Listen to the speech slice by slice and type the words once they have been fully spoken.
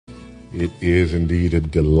It is indeed a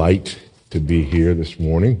delight to be here this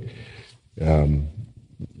morning.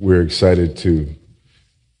 We're excited to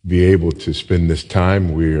be able to spend this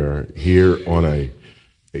time. We are here on a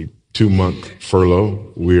 2-month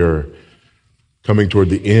furlough. We are coming toward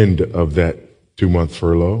the end of that 2-month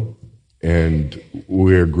furlough, and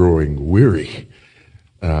we're growing weary.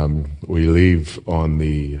 We leave on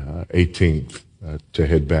the 18th to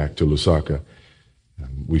head back to Lusaka.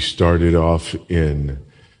 We started off in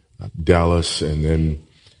Dallas and then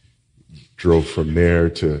drove from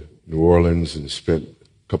there to New Orleans and spent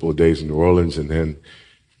a couple of days in New Orleans, and then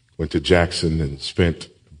went to Jackson and spent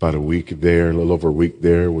about a week there, a little over a week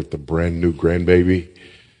there with the brand new grandbaby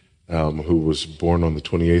who was born on the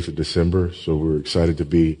 28th of December. So we were excited to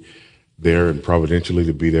be there, and providentially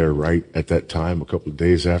to be there right at that time, a couple of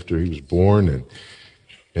days after he was born.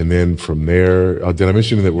 And then from there, did I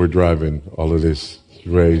mention that we're driving all of this?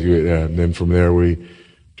 Right. And then from there, we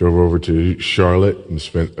drove over to Charlotte and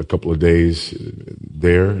spent a couple of days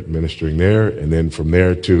there, ministering there. And then from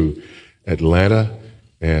there to Atlanta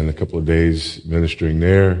and a couple of days ministering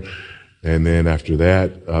there. And then after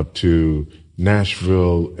that, up to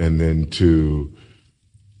Nashville and then to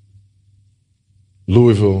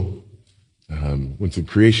Louisville. Went to the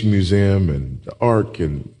Creation Museum and the Ark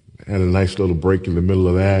and had a nice little break in the middle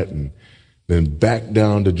of that. And then back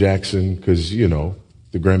down to Jackson because, you know,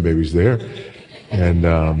 the grandbaby's there. And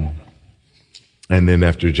then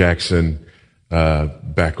after Jackson,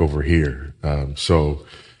 back over here. So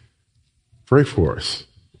pray for us.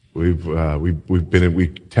 We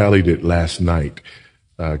tallied it last night,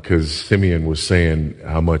 cause Simeon was saying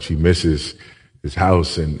how much he misses his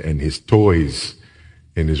house and his toys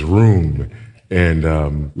in his room.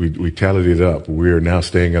 And, we tallied it up. We're now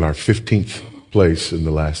staying in our 15th place in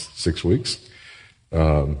the last 6 weeks.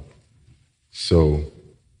 So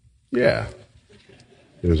yeah.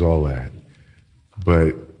 There's all that.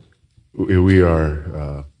 But we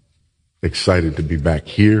are excited to be back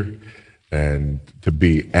here and to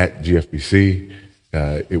be at GFBC.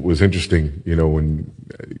 It was interesting, you know,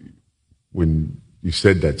 when you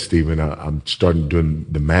said that, Stephen, I'm starting doing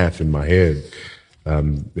the math in my head,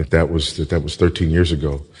 that was 13 years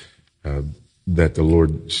ago, that the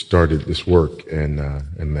Lord started this work, and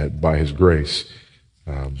that by his grace,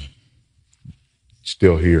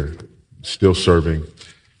 still here, still serving,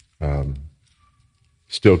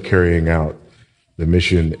 still carrying out the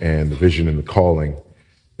mission and the vision and the calling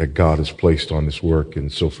that God has placed on this work.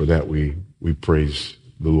 And so for that, we praise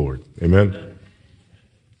the Lord. Amen.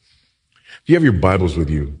 If you have your Bibles with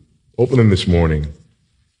you, open them this morning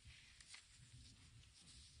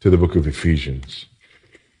to the book of Ephesians.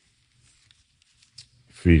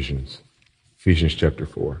 Ephesians chapter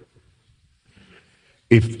 4.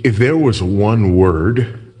 If there was one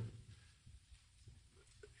word,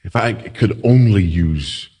 if I could only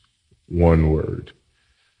use one word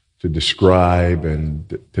to describe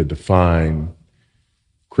and to define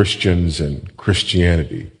Christians and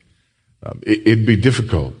Christianity, it'd be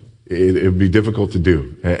difficult. It'd be difficult to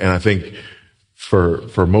do. And I think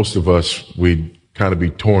for most of us, we'd kind of be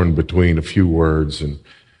torn between a few words,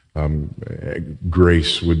 and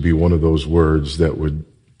grace would be one of those words that would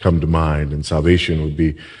come to mind, and salvation would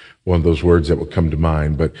be one of those words that would come to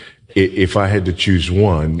mind. But if I had to choose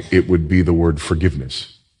one, it would be the word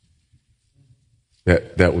forgiveness.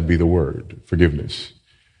 That would be the word, forgiveness.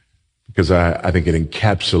 Because I think it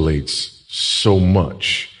encapsulates so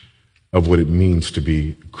much of what it means to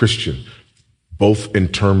be Christian, both in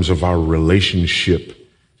terms of our relationship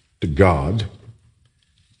to God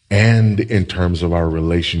and in terms of our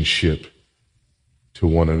relationship to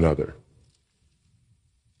one another.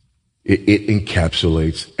 It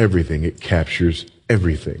encapsulates everything. It captures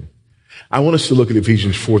everything. I want us to look at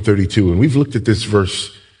Ephesians 4:32, and we've looked at this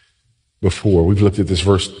verse before. We've looked at this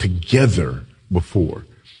verse together before,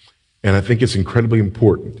 and I think it's incredibly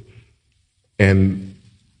important. And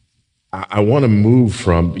I want to move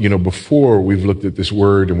from, you know, before we've looked at this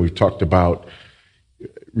word and we've talked about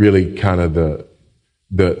really kind of the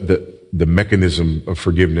mechanism of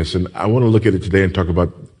forgiveness, and I want to look at it today and talk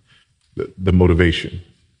about the motivation.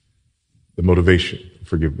 The motivation of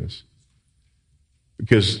forgiveness.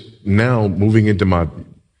 Because now moving into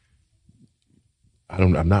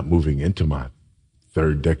I'm not moving into my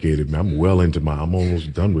third decade. I'm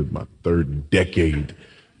almost done with my third decade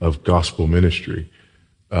of gospel ministry.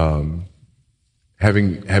 Having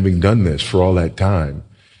done this for all that time,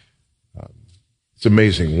 it's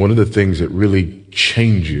amazing. One of the things that really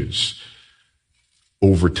changes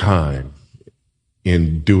over time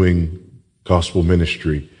in doing gospel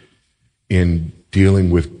ministry, in dealing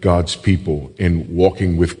with God's people, in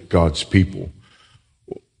walking with God's people,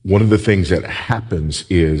 one of the things that happens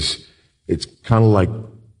is it's kind of like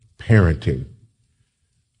parenting.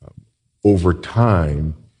 Over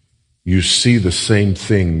time, you see the same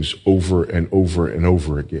things over and over and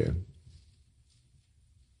over again.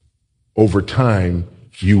 Over time,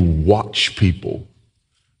 you watch people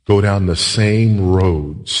go down the same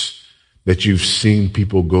roads that you've seen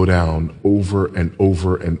people go down over and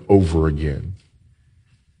over and over again.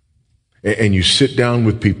 And you sit down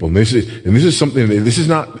with people, and this is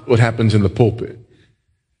not what happens in the pulpit.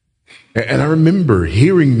 And I remember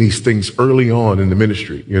hearing these things early on in the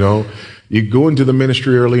ministry. You know, you go into the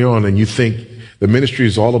ministry early on and you think the ministry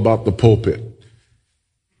is all about the pulpit.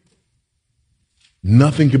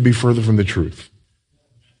 Nothing could be further from the truth.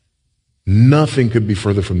 Nothing could be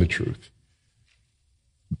further from the truth.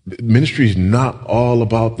 Ministry is not all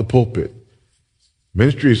about the pulpit.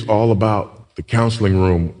 Ministry is all about the counseling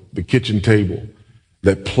room, the kitchen table,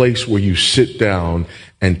 that place where you sit down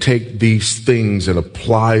and take these things and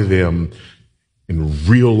apply them in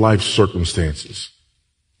real life circumstances.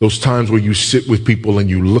 Those times where you sit with people and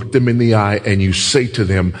you look them in the eye and you say to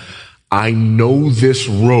them, I know this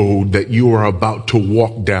road that you are about to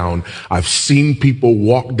walk down. I've seen people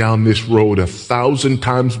walk down this road 1,000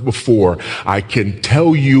 times before. I can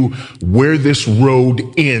tell you where this road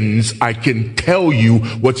ends. I can tell you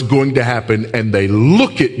what's going to happen. And they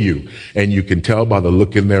look at you and you can tell by the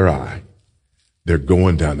look in their eye, they're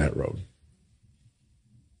going down that road.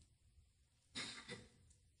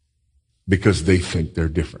 Because they think they're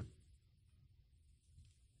different.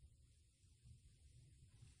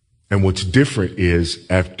 And what's different is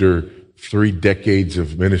after 3 decades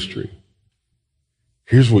of ministry,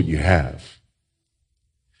 here's what you have.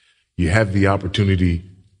 You have the opportunity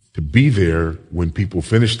to be there when people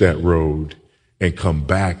finish that road and come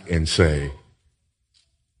back and say,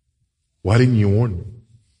 why didn't you warn me?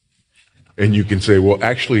 And you can say, well,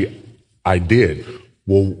 actually, I did.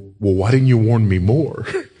 Well, why didn't you warn me more?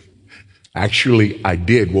 Actually, I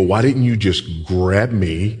did. Well, why didn't you just grab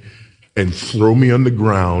me and throw me on the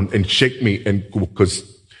ground and shake me? And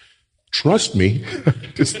because trust me,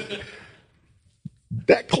 just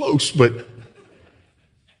that close, but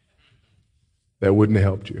that wouldn't have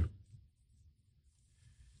helped you.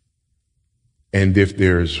 And if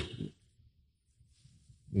there's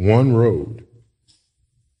one road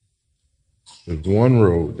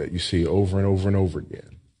that you see over and over and over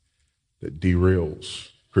again that derails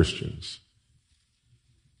Christians,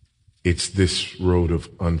 it's this road of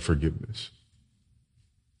unforgiveness.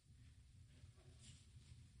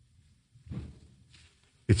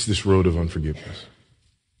 It's this road of unforgiveness.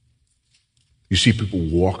 You see people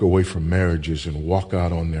walk away from marriages and walk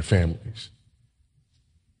out on their families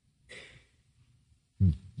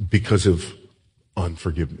because of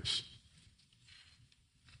unforgiveness.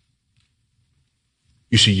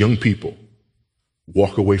 You see young people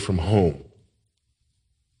walk away from home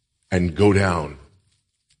and go down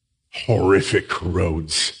horrific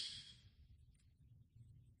roads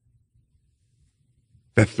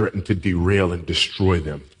that threaten to derail and destroy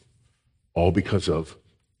them, all because of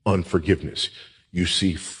unforgiveness. You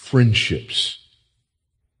see friendships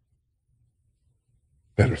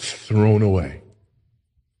that are thrown away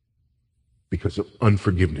because of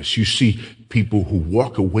unforgiveness. You see people who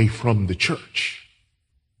walk away from the church,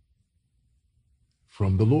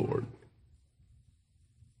 from the Lord,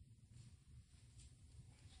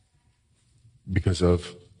 because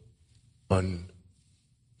of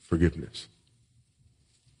unforgiveness.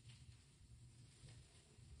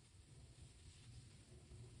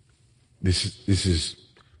 This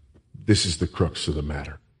is the crux of the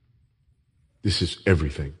matter. This is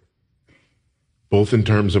everything, both in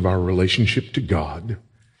terms of our relationship to God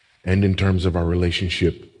and in terms of our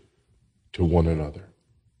relationship to one another.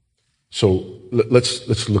 So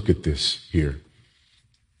let's look at this here.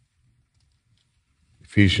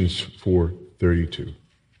 Ephesians 4:32.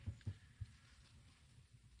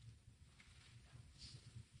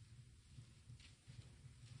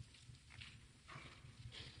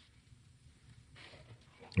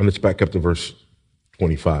 And let's back up to verse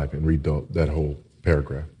 25 and read that whole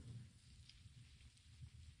paragraph.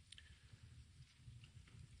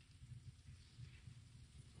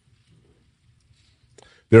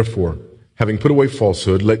 Therefore, having put away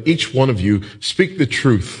falsehood, let each one of you speak the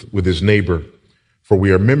truth with his neighbor, for we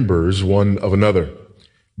are members one of another.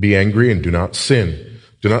 Be angry and do not sin.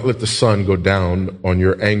 Do not let the sun go down on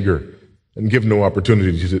your anger, and give no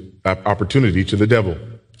opportunity to the devil.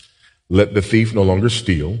 Let the thief no longer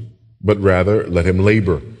steal, but rather let him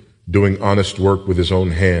labor, doing honest work with his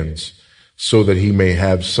own hands, so that he may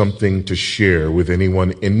have something to share with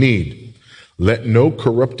anyone in need. Let no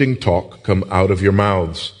corrupting talk come out of your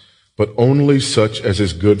mouths, but only such as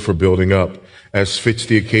is good for building up, as fits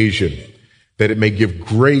the occasion, that it may give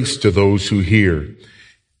grace to those who hear.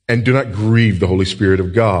 And do not grieve the Holy Spirit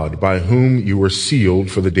of God, by whom you were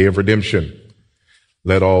sealed for the day of redemption.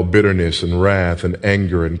 Let all bitterness and wrath and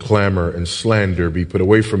anger and clamor and slander be put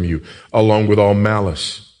away from you, along with all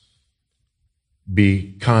malice.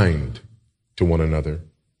 Be kind to one another,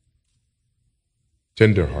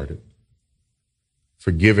 tenderhearted,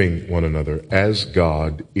 forgiving one another as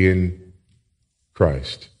God in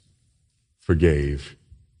Christ forgave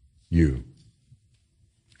you.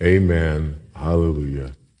 Amen.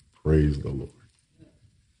 Hallelujah. Praise the Lord.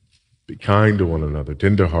 Be kind to one another,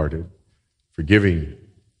 tenderhearted, forgiving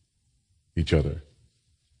each other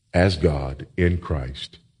as God in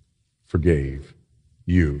Christ forgave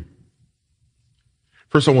you.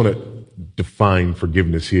 First, I want to define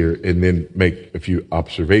forgiveness here and then make a few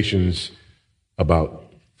observations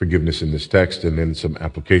about forgiveness in this text and then some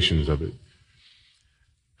applications of it.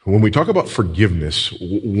 When we talk about forgiveness,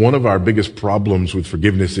 one of our biggest problems with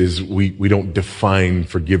forgiveness is we don't define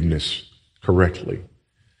forgiveness correctly.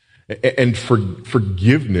 And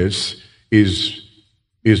forgiveness is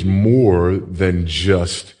more than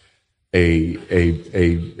just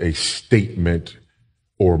a statement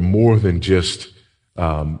or more than just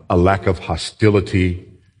a lack of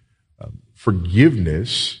hostility.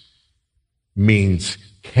 Forgiveness means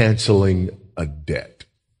canceling a debt.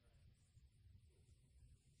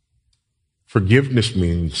 Forgiveness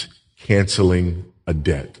means canceling a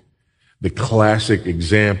debt. The classic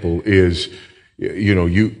example is,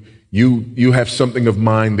 you have something of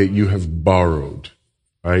mine that you have borrowed,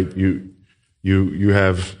 right? You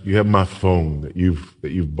have my phone that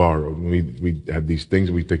you've borrowed. We have these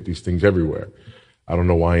things. We take these things everywhere. I don't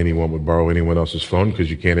know why anyone would borrow anyone else's phone,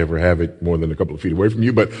 because you can't ever have it more than a couple of feet away from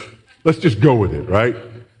you. But let's just go with it, right?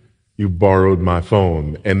 You borrowed my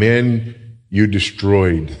phone, and then you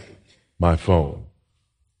destroyed my phone.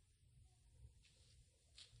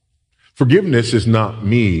 Forgiveness is not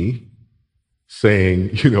me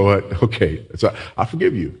saying, you know what, okay, so I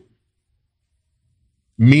forgive you.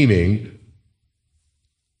 Meaning,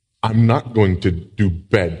 I'm not going to do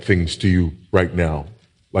bad things to you right now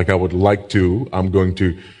like I would like to. I'm going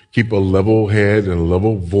to keep a level head and a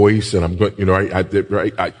level voice, and I'm going,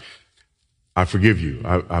 I forgive you.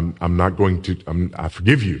 I'm not going to, I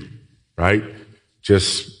forgive you, right?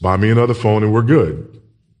 Just buy me another phone and we're good.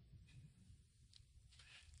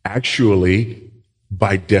 Actually,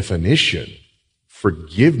 by definition,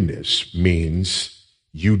 forgiveness means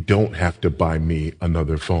you don't have to buy me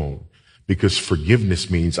another phone, because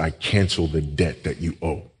forgiveness means I cancel the debt that you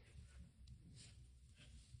owe.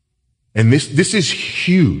 And this is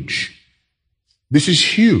huge. This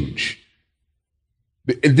is huge.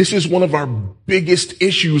 And this is one of our biggest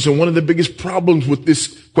issues and one of the biggest problems with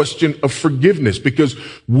this question of forgiveness, because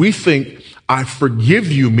we think I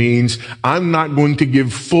forgive you means I'm not going to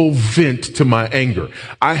give full vent to my anger.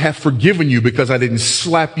 I have forgiven you because I didn't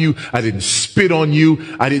slap you. I didn't spit on you.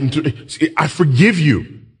 I forgive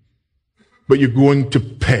you, but you're going to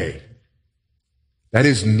pay. That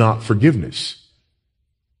is not forgiveness.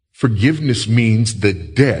 Forgiveness means the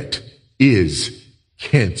debt is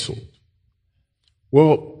canceled.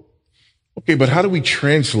 Well, okay, but how do we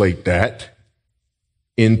translate that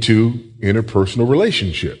into interpersonal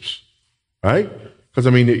relationships, right? Because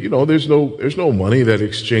there's no money that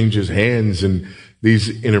exchanges hands in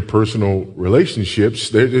these interpersonal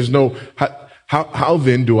relationships. There's no, how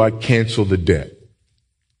then do I cancel the debt?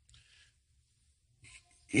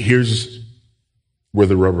 Here's where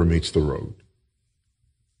the rubber meets the road.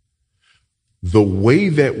 The way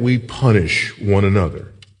that we punish one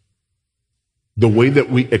another, the way that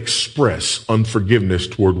we express unforgiveness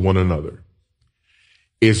toward one another,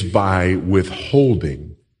 is by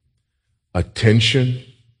withholding attention,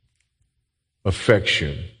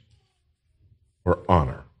 affection, or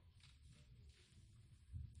honor.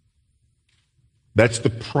 That's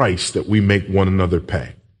the price that we make one another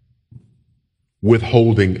pay.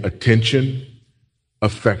 Withholding attention,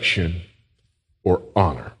 affection, or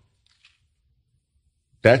honor.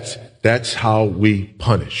 That's how we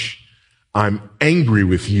punish. I'm angry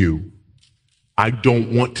with you. I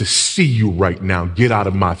don't want to see you right now. Get out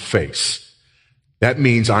of my face. That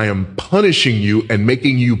means I am punishing you and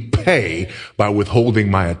making you pay by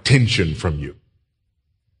withholding my attention from you.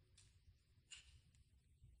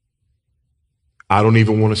 I don't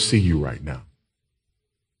even want to see you right now.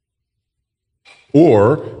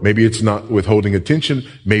 Or maybe it's not withholding attention.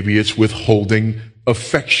 Maybe it's withholding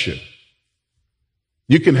affection.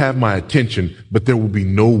 You can have my attention, but there will be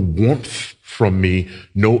no warmth from me,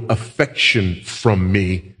 no affection from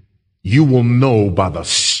me, you will know by the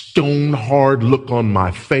stone hard look on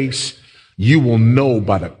my face. You will know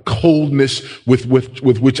by the coldness with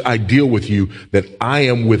which I deal with you that I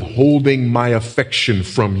am withholding my affection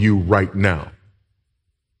from you right now.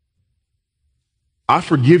 I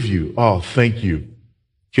forgive you. Oh, thank you.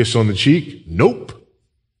 Kiss on the cheek? Nope.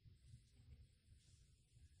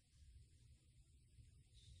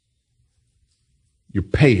 You're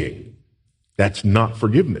paying. That's not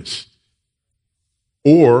forgiveness.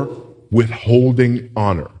 Or withholding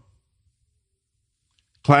honor.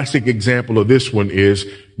 Classic example of this one is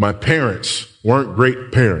my parents weren't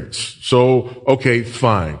great parents. So, okay,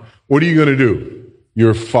 fine. What are you going to do?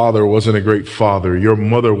 Your father wasn't a great father. Your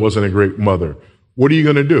mother wasn't a great mother. What are you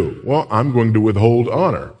going to do? Well, I'm going to withhold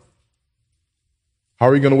honor. How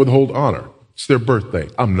are you going to withhold honor? It's their birthday.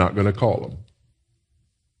 I'm not going to call them.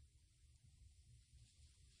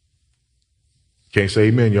 Can't say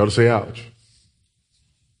amen. You ought to say ouch.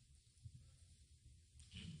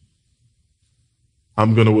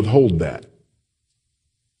 I'm going to withhold that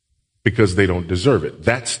because they don't deserve it.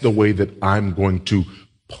 That's the way that I'm going to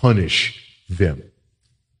punish them.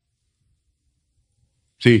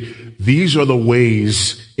 See, these are the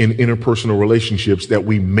ways in interpersonal relationships that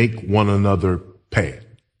we make one another pay.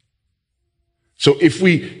 So if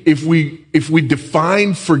we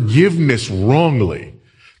define forgiveness wrongly,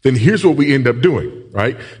 then here's what we end up doing,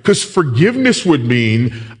 right? Because forgiveness would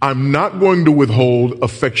mean I'm not going to withhold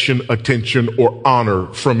affection, attention, or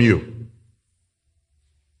honor from you.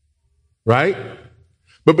 Right?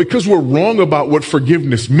 But because we're wrong about what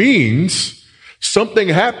forgiveness means, something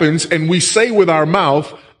happens and we say with our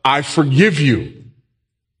mouth, I forgive you.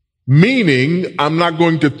 Meaning, I'm not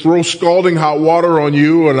going to throw scalding hot water on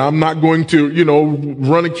you and I'm not going to,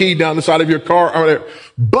 run a key down the side of your car.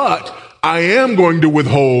 But I am going to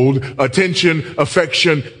withhold attention,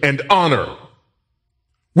 affection, and honor,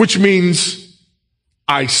 which means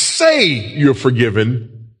I say you're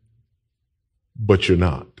forgiven, but you're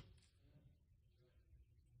not.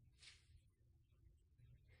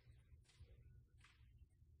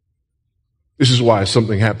 This is why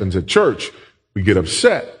something happens at church, we get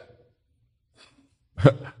upset.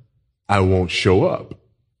 I won't show up.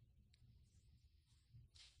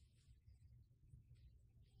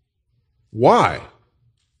 Why?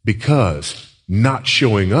 Because not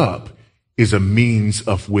showing up is a means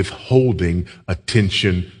of withholding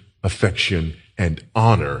attention, affection, and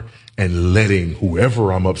honor, and letting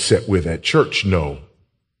whoever I'm upset with at church know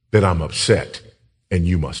that I'm upset and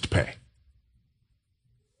you must pay.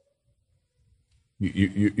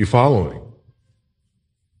 You following?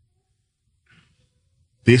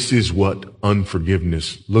 This is what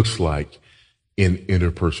unforgiveness looks like in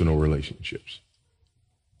interpersonal relationships.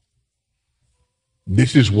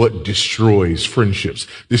 This is what destroys friendships.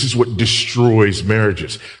 This is what destroys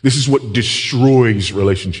marriages. This is what destroys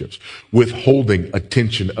relationships. Withholding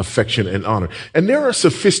attention, affection, and honor. And there are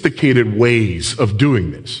sophisticated ways of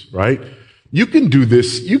doing this, right? You can do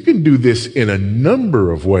this in a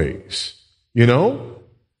number of ways,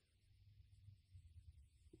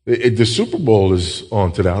 The Super Bowl is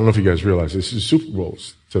on today. I don't know if you guys realize this is Super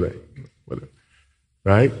Bowls today,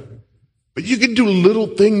 right? But you can do little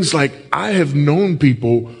things like I have known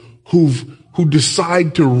people who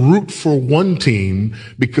decide to root for one team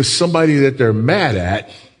because somebody that they're mad at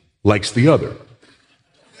likes the other.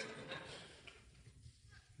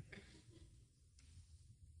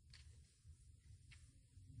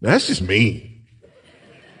 That's just mean.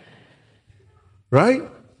 Right?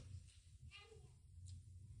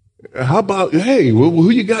 How about, hey, who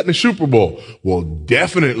you got in the Super Bowl? Well,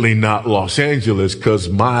 definitely not Los Angeles because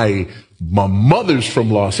my mother's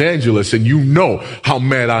from Los Angeles and you know how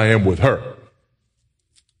mad I am with her.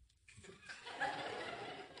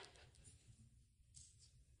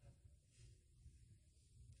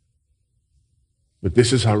 But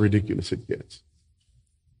this is how ridiculous it gets.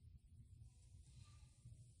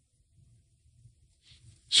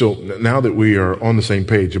 So now that we are on the same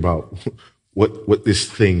page about what this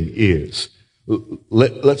thing is,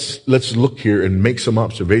 let's look here and make some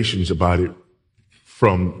observations about it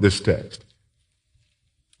from this text.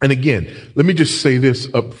 And again, let me just say this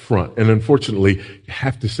up front. And unfortunately, you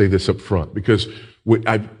have to say this up front because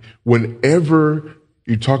whenever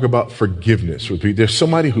you talk about forgiveness with me, there's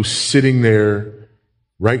somebody who's sitting there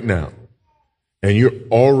right now and you're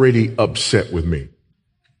already upset with me.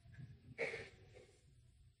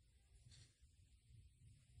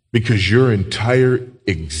 Because your entire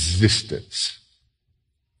existence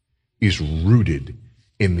is rooted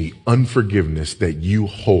in the unforgiveness that you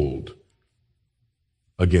hold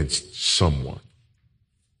against someone.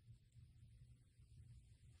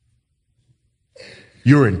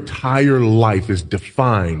 Your entire life is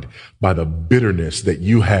defined by the bitterness that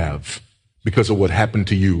you have because of what happened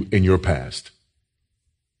to you in your past.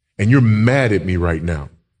 And you're mad at me right now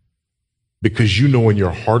because you know in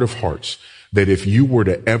your heart of hearts that if you were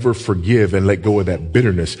to ever forgive and let go of that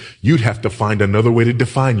bitterness, you'd have to find another way to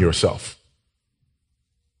define yourself.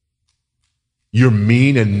 You're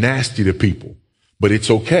mean and nasty to people, but it's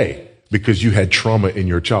okay because you had trauma in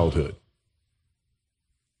your childhood.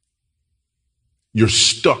 You're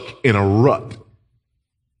stuck in a rut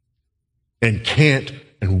and can't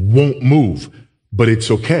and won't move, but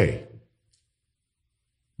it's okay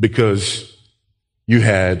because you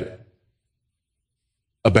had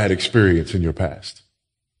a bad experience in your past.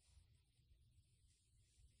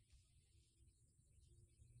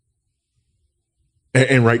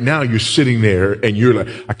 And right now you're sitting there and you're like,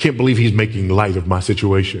 I can't believe he's making light of my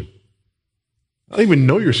situation. I don't even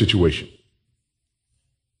know your situation.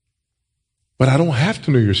 But I don't have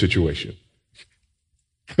to know your situation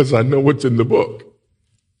because I know what's in the book.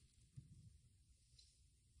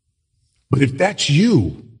 But if that's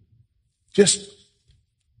you, just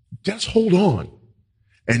hold on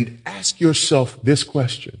and ask yourself this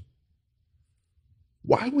question.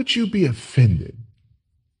 Why would you be offended?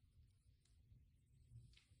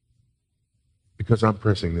 Because I'm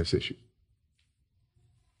pressing this issue.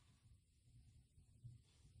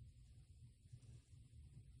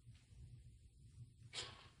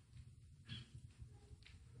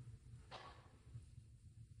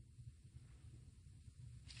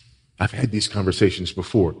 I've had these conversations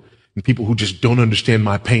before, and people who just don't understand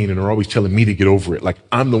my pain and are always telling me to get over it, like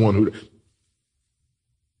I'm the one who...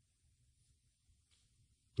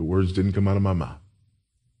 The words didn't come out of my mouth.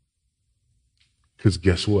 Because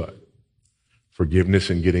guess what? Forgiveness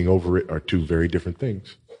and getting over it are two very different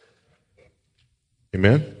things.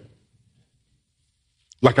 Amen?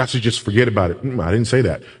 Like I should just forget about it. I didn't say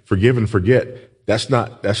that. Forgive and forget. That's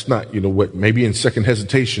not, you know what, maybe in second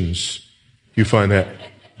hesitations you find that.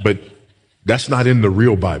 But that's not in the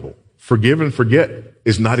real Bible. Forgive and forget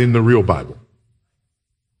is not in the real Bible.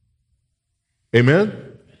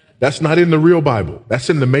 Amen? That's not in the real Bible. That's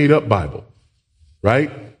in the made up Bible,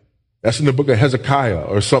 right? That's in the book of Hezekiah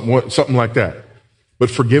or something like that. But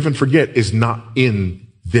forgive and forget is not in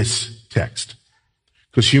this text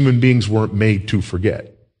because human beings weren't made to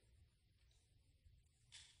forget.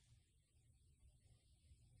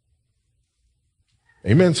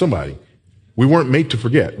 Amen, somebody. We weren't made to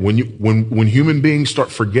forget. When human beings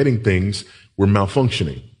start forgetting things, we're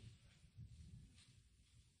malfunctioning.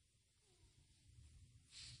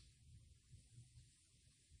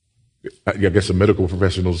 I guess the medical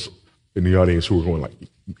professionals in the audience who are going like,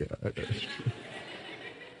 yeah,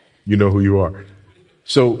 you know who you are.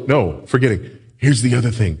 So no, forgetting. Here's the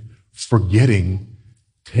other thing. Forgetting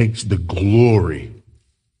takes the glory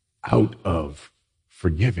out of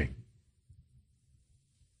forgiving.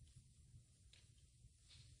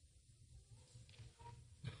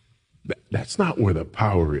 That's not where the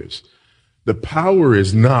power is. The power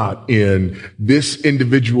is not in this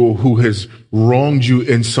individual who has wronged you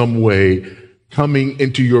in some way coming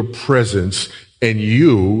into your presence and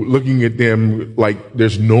you looking at them like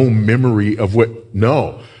there's no memory of what.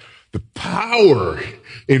 No. The power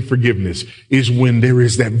in forgiveness is when there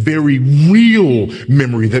is that very real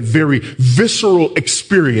memory, that very visceral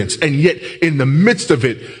experience. And yet in the midst of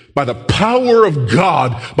it, by the power of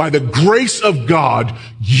God, by the grace of God,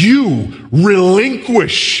 you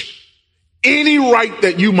relinquish any right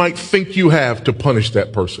that you might think you have to punish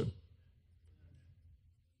that person.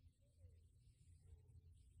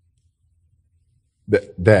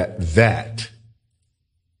 That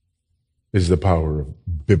is the power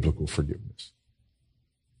of biblical forgiveness.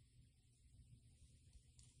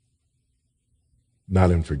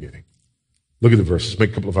 Not in forgetting. Look at the verses.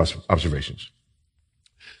 Make a couple of observations.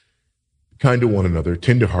 Kind to one another,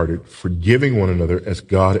 tender-hearted, forgiving one another as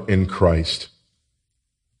God in Christ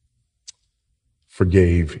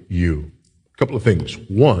forgave you. A couple of things.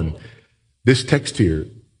 One, this text here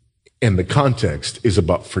and the context is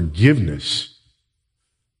about forgiveness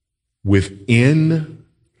within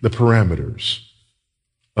the parameters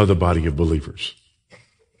of the body of believers.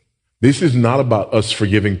 This is not about us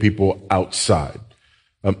forgiving people outside.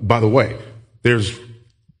 By the way, there's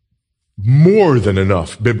more than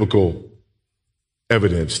enough biblical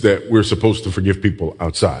evidence that we're supposed to forgive people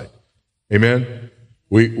outside. Amen?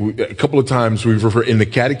 We a couple of times we've referred in the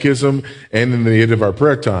catechism and in the end of our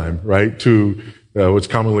prayer time, right, to what's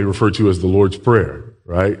commonly referred to as the Lord's Prayer,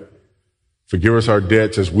 right? Forgive us our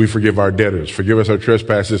debts as we forgive our debtors. Forgive us our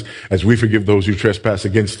trespasses as we forgive those who trespass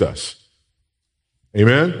against us.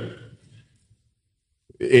 Amen?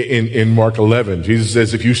 In Mark 11, Jesus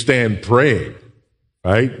says, if you stand praying,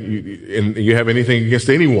 right, and you have anything against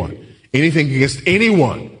anyone,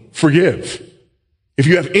 forgive. If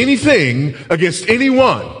you have anything against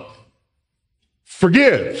anyone,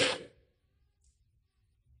 forgive.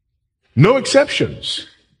 No exceptions.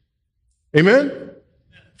 Amen?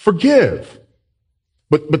 Forgive.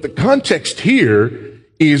 But the context here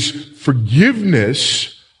is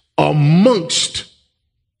forgiveness amongst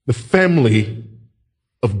the family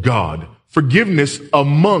of God. Forgiveness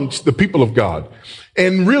amongst the people of God.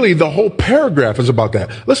 And really, the whole paragraph is about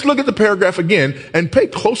that. Let's look at the paragraph again and pay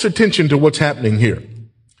close attention to what's happening here.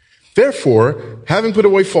 Therefore, having put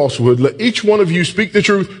away falsehood, let each one of you speak the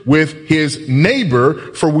truth with his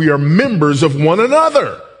neighbor, for we are members of one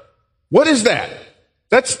another. What is that?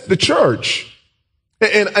 That's the church.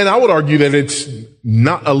 And I would argue that it's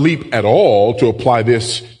not a leap at all to apply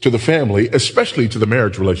this to the family, especially to the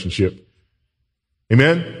marriage relationship.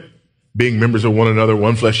 Amen? Being members of one another,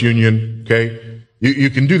 one flesh union, okay? You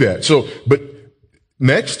can do that. But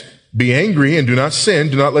next, be angry and do not sin.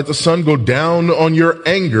 Do not let the sun go down on your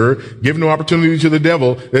anger. Give no opportunity to the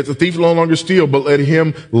devil. Let the thief no longer steal, but let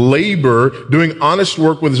him labor, doing honest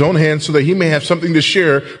work with his own hands, so that he may have something to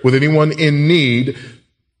share with anyone in need.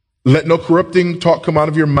 Let no corrupting talk come out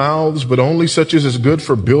of your mouths, but only such as is good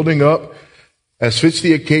for building up, as fits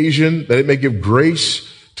the occasion, that it may give grace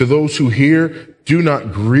to those who hear. Do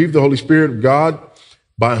not grieve the Holy Spirit of God,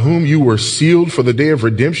 by whom you were sealed for the day of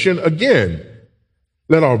redemption. Again,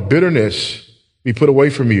 let all bitterness be put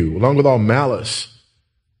away from you, along with all malice.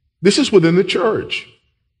 This is within the church.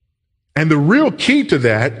 And the real key to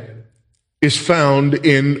that is found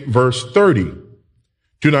in verse 30.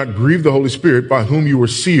 Do not grieve the Holy Spirit, by whom you were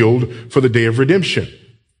sealed for the day of redemption.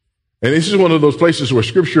 And this is one of those places where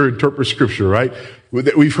Scripture interprets Scripture, right?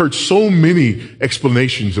 We've heard so many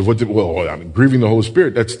explanations of grieving the Holy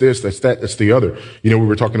Spirit, that's this, that's that, that's the other. We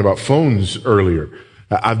were talking about phones earlier.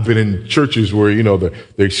 I've been in churches where,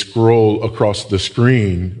 they scroll across the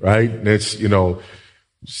screen, right? And it's,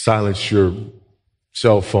 silence your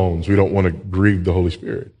cell phones. We don't want to grieve the Holy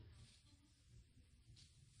Spirit.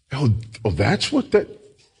 Oh, that's what that...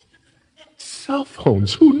 Cell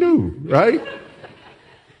phones, who knew, right?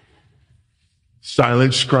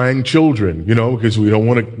 Silence crying children, because we don't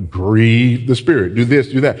want to grieve the Spirit. Do this,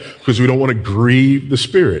 do that, because we don't want to grieve the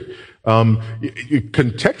Spirit.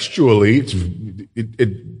 Contextually,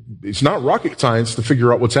 it's not rocket science to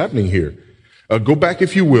figure out what's happening here. Go back,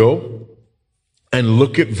 if you will, and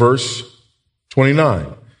look at verse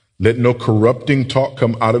 29. Let no corrupting talk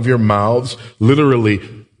come out of your mouths. Literally,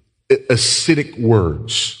 acidic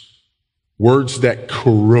words. Words that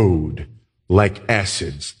corrode like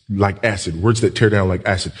acid, words that tear down like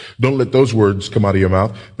acid. Don't let those words come out of your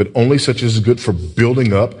mouth, but only such as is good for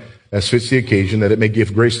building up, as fits the occasion, that it may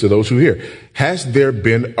give grace to those who hear. Has there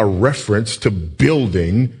been a reference to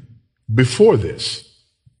building before this?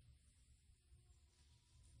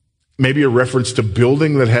 Maybe a reference to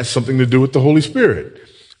building that has something to do with the Holy Spirit.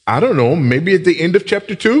 I don't know, maybe at the end of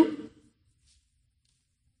chapter 2?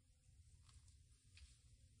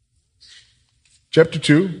 Chapter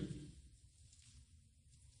 2,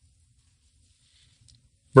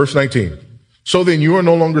 verse 19. So then you are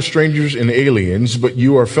no longer strangers and aliens, but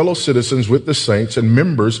you are fellow citizens with the saints and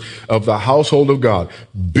members of the household of God,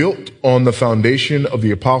 built on the foundation of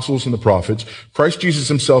the apostles and the prophets, Christ Jesus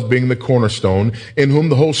himself being the cornerstone, in whom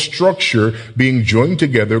the whole structure being joined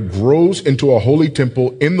together grows into a holy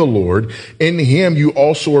temple in the Lord. In him you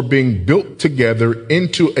also are being built together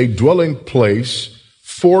into a dwelling place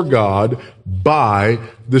for God by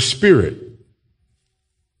the Spirit.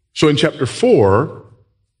 So in chapter 4,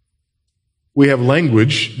 we have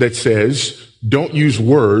language that says, don't use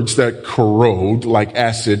words that corrode like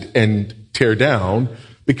acid and tear down,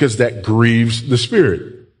 because that grieves the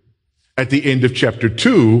Spirit. At the end of chapter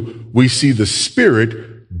 2, we see the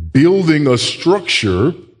Spirit building a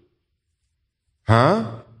structure.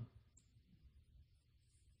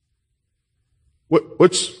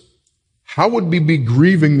 How would we be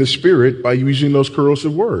grieving the Spirit by using those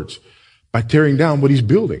corrosive words? By tearing down what he's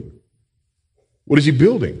building. What is he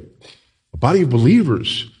building? A body of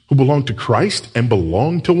believers who belong to Christ and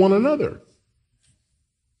belong to one another.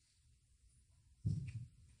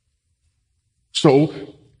 So,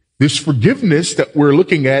 this forgiveness that we're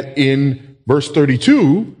looking at in verse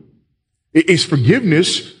 32 is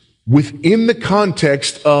forgiveness within the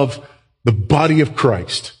context of the body of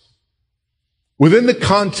Christ. Within the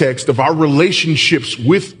context of our relationships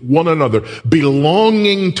with one another,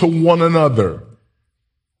 belonging to one another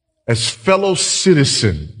as fellow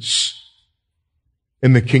citizens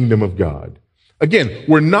in the kingdom of God. Again,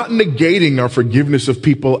 we're not negating our forgiveness of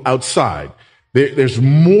people outside. There's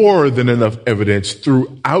more than enough evidence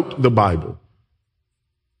throughout the Bible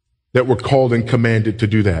that we're called and commanded to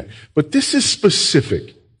do that. But this is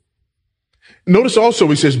specific. Notice also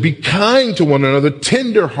he says, be kind to one another,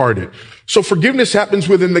 tender-hearted. So forgiveness happens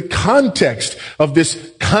within the context of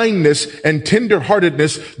this kindness and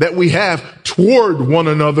tender-heartedness that we have toward one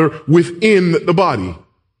another within the body.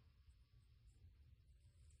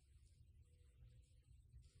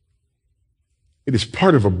 It is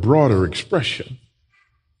part of a broader expression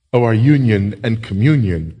of our union and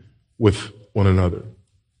communion with one another.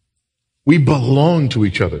 We belong to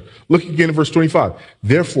each other. Look again at verse 25.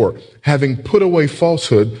 Therefore, having put away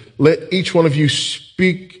falsehood, let each one of you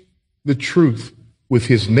speak the truth with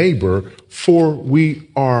his neighbor, for we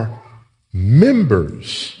are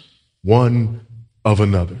members one of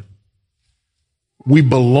another. We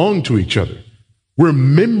belong to each other. We're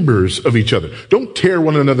members of each other. Don't tear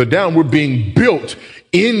one another down. We're being built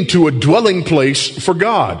into a dwelling place for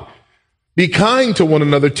God. Be kind to one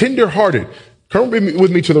another, tender-hearted. Come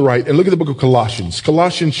with me to the right and look at the book of Colossians.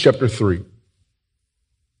 Colossians chapter 3.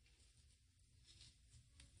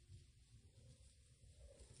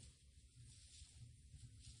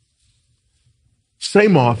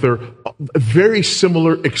 Same author, a very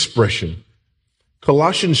similar expression.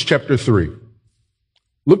 Colossians chapter 3.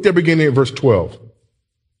 Look there beginning at verse 12.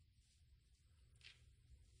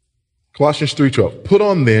 Colossians 3:12. Put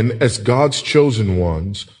on then as God's chosen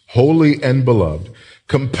ones, holy and beloved,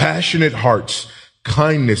 compassionate hearts,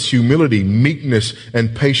 kindness, humility, meekness,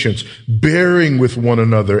 and patience, bearing with one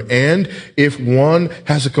another. And if one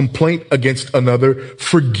has a complaint against another,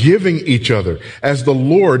 forgiving each other. As the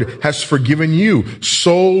Lord has forgiven you,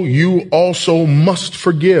 so you also must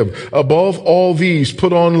forgive. Above all these,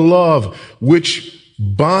 put on love, which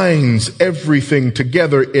binds everything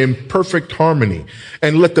together in perfect harmony.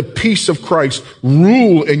 And let the peace of Christ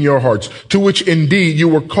rule in your hearts, to which indeed you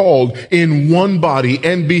were called in one body,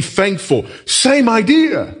 and be thankful. Same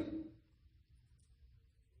idea.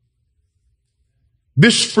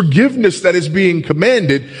 This forgiveness that is being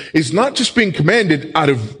commanded is not just being commanded out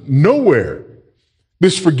of nowhere.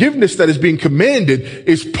 This forgiveness that is being commanded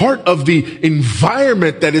is part of the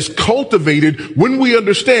environment that is cultivated when we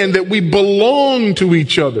understand that we belong to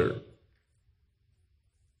each other.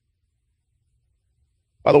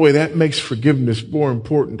 By the way, that makes forgiveness more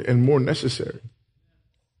important and more necessary.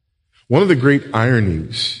 One of the great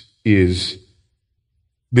ironies is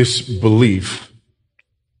this belief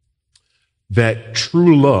that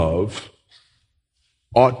true love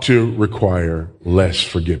ought to require less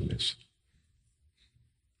forgiveness.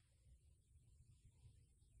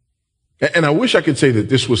 And I wish I could say that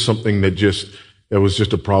this was something that was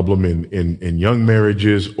just a problem in young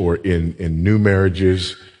marriages or in new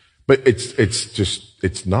marriages, but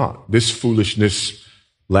it's not. This foolishness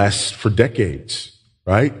lasts for decades,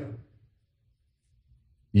 right?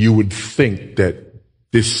 You would think that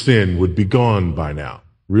this sin would be gone by now.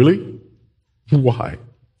 Really? Why?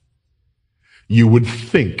 You would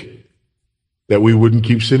think that we wouldn't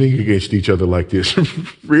keep sinning against each other like this.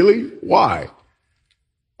 Really? Why?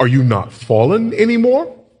 Are you not fallen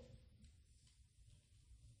anymore?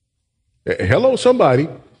 Hello, somebody.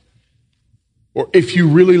 Or if you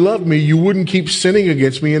really love me, you wouldn't keep sinning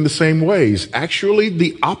against me in the same ways. Actually,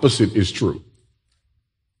 the opposite is true.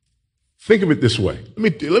 Think of it this way.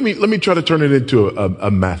 Let me try to turn it into a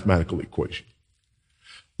mathematical equation.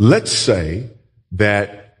 Let's say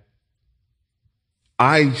that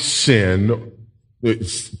I sin.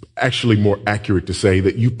 It's actually more accurate to say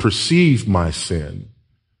that you perceive my sin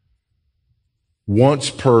once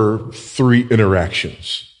per 3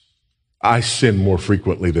 interactions. I sin more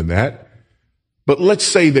frequently than that. But let's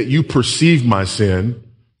say that you perceive my sin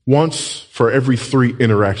once for every 3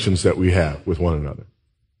 interactions that we have with one another.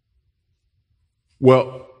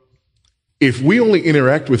 Well, if we only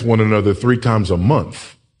interact with one another 3 times a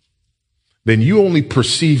month, then you only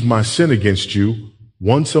perceive my sin against you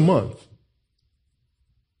once a month.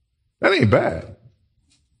 That ain't bad.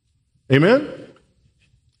 Amen?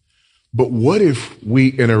 But what if we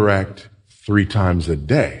interact 3 times a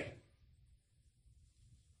day?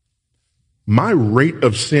 My rate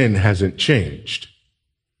of sin hasn't changed.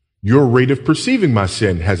 Your rate of perceiving my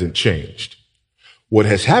sin hasn't changed. What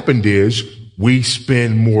has happened is we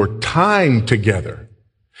spend more time together.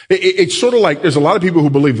 It's sort of like there's a lot of people who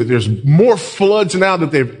believe that there's more floods now than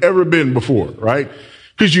there've ever been before, right?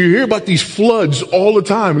 Because you hear about these floods all the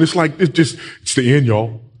time, and it's like, it's the end,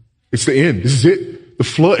 y'all. It's the end. This is it. The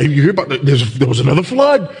flood. You hear about there was another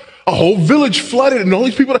flood. A whole village flooded and all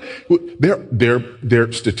these people.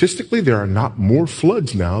 Statistically, there are not more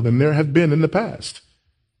floods now than there have been in the past.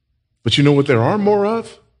 But you know what there are more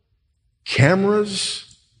of?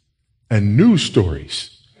 Cameras and news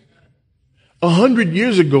stories. 100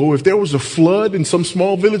 years ago, if there was a flood in some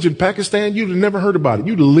small village in Pakistan, you'd have never heard about it.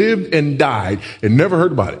 You'd have lived and died and never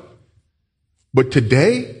heard about it. But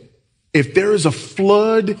today, if there is a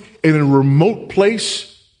flood in a remote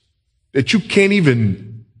place that you can't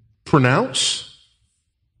even pronounce,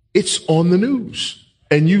 it's on the news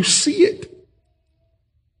and you see it.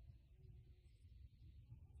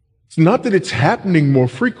 It's not that it's happening more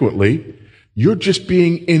frequently. You're just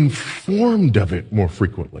being informed of it more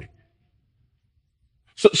frequently.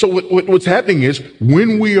 So what's happening is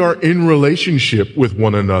when we are in relationship with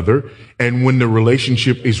one another and when the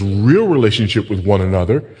relationship is real relationship with one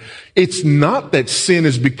another, it's not that sin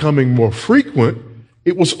is becoming more frequent.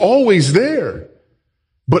 It was always there.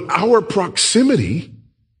 But our proximity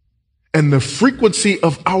and the frequency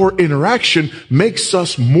of our interaction makes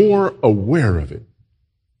us more aware of it.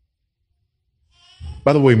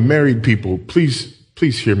 By the way, married people, please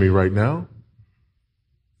hear me right now.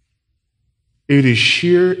 It is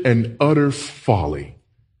sheer and utter folly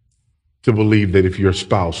to believe that if your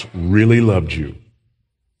spouse really loved you,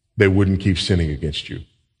 they wouldn't keep sinning against you.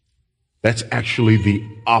 That's actually the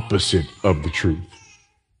opposite of the truth.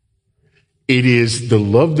 It is the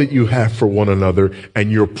love that you have for one another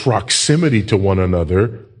and your proximity to one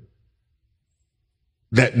another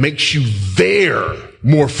that makes you there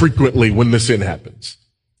more frequently when the sin happens.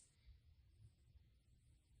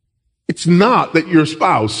 It's not that your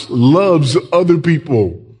spouse loves other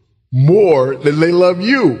people more than they love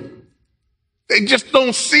you. They just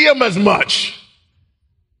don't see them as much.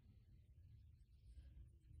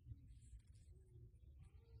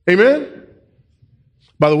 Amen?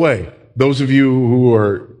 By the way, those of you who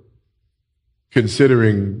are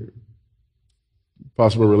considering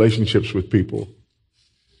possible relationships with people,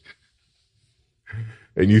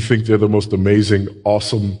 and you think they're the most amazing,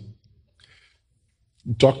 awesome,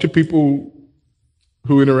 talk to people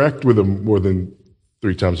who interact with them more than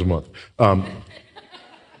 3 times a month.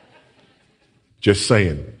 Just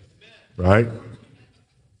saying, right?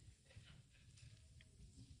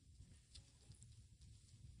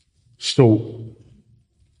 So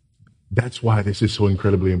that's why this is so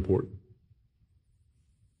incredibly important.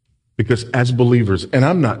 Because as believers, and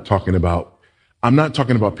I'm not talking about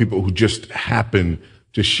people who just happen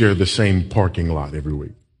to share the same parking lot every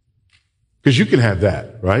week. Because you can have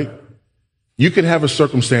that, right? You can have a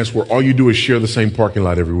circumstance where all you do is share the same parking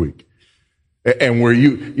lot every week. And where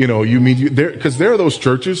because there are those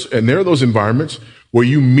churches and there are those environments where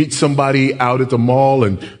you meet somebody out at the mall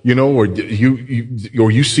and, or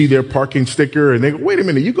you see their parking sticker and they go, wait a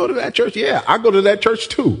minute, you go to that church? Yeah, I go to that church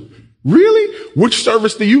too. Really? Which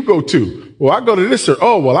service do you go to? Well, I go to this, sir.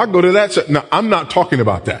 Oh, well, I go to that. Sir. No, I'm not talking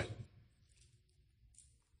about that.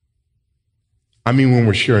 I mean, when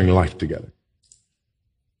we're sharing life together.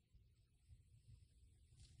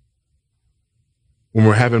 When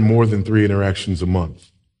we're having more than 3 interactions a month.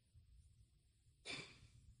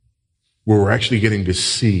 Where we're actually getting to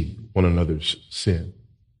see one another's sin.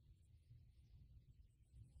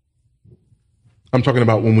 I'm talking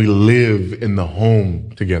about when we live in the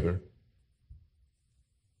home together.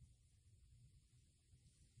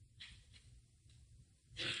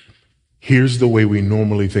 Here's the way we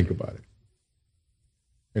normally think about it.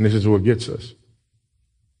 And this is what gets us.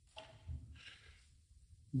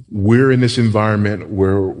 We're in this environment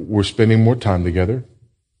where we're spending more time together.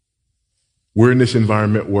 We're in this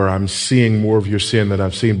environment where I'm seeing more of your sin than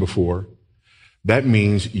I've seen before. That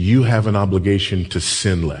means you have an obligation to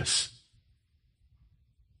sin less.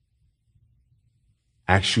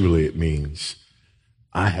 Actually, it means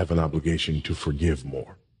I have an obligation to forgive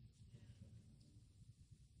more.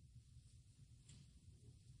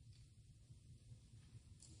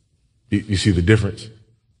 You see the difference?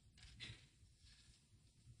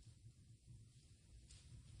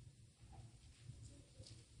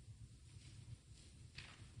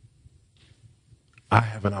 I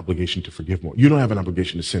have an obligation to forgive more. You don't have an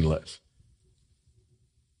obligation to sin less.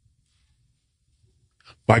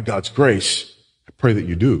 By God's grace, I pray that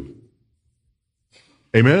you do.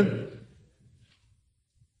 Amen?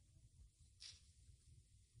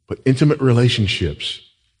 But intimate relationships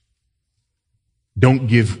don't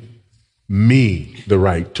give me the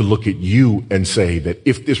right to look at you and say that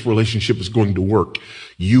if this relationship is going to work,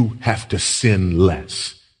 you have to sin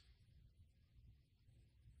less.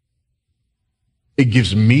 It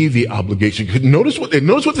gives me the obligation. Notice what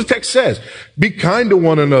the text says. Be kind to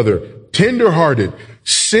one another, tenderhearted,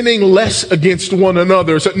 sinning less against one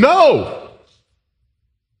another. So, no!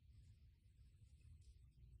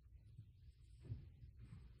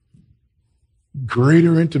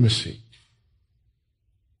 Greater intimacy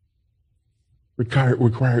requires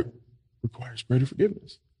greater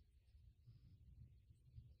forgiveness.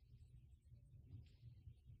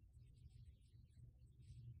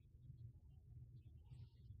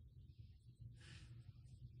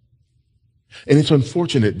 And it's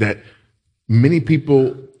unfortunate that many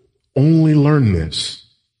people only learn this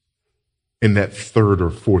in that third or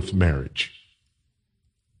fourth marriage.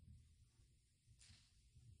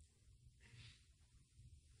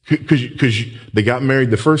 Because they got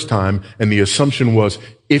married the first time, and the assumption was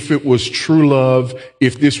if it was true love,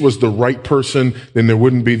 if this was the right person, then there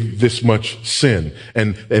wouldn't be this much sin,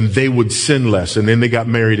 and they would sin less. And then they got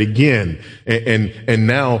married again, and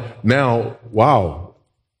now, wow.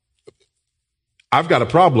 I've got a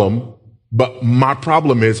problem, but my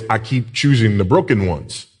problem is I keep choosing the broken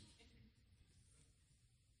ones.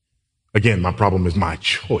 Again, my problem is my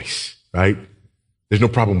choice, right? There's no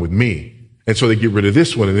problem with me. And so they get rid of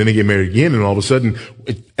this one, and then they get married again, and all of a sudden,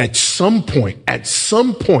 at some point,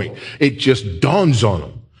 it just dawns on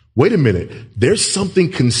them. Wait a minute, there's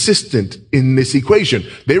something consistent in this equation.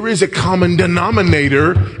 There is a common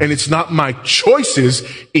denominator, and it's not my choices,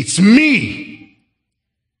 it's me.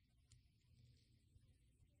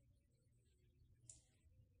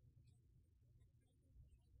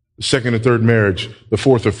 Second or third marriage, the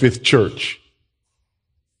fourth or fifth church.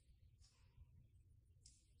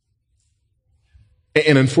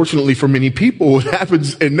 And unfortunately for many people, what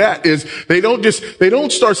happens in that is they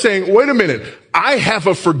don't start saying, wait a minute, I have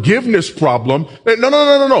a forgiveness problem.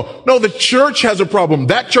 No, the church has a problem.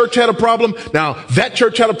 That church had a problem. Now that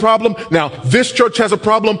church had a problem. Now this church has a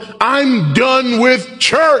problem. I'm done with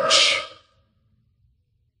church.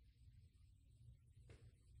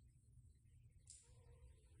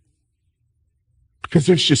 Because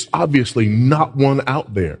there's just obviously not one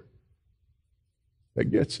out there that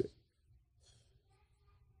gets it.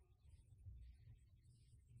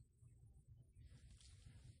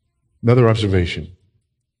 Another observation,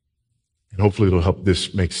 and hopefully it'll help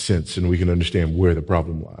this make sense and we can understand where the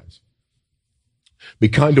problem lies. Be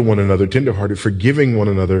kind to one another, tenderhearted, forgiving one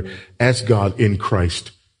another as God in Christ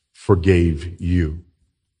forgave you.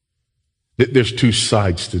 There's two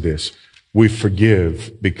sides to this. We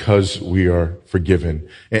forgive because we are forgiven,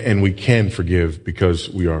 and we can forgive because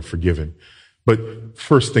we are forgiven. But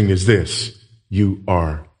first thing is this, you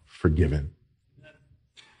are forgiven.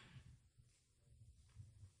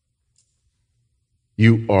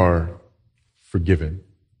 You are forgiven.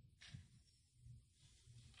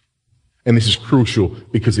 And this is crucial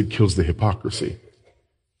because it kills the hypocrisy.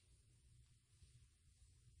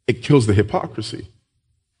 It kills the hypocrisy.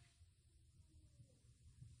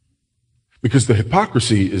 Because the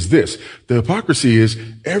hypocrisy is this. The hypocrisy is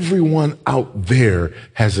everyone out there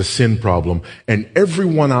has a sin problem, and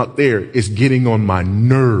everyone out there is getting on my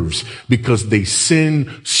nerves because they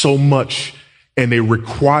sin so much and they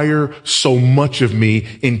require so much of me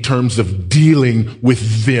in terms of dealing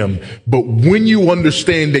with them. But when you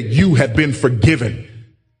understand that you have been forgiven,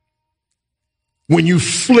 when you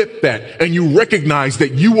flip that and you recognize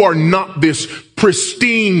that you are not this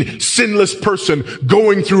pristine, sinless person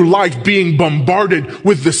going through life being bombarded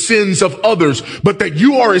with the sins of others, but that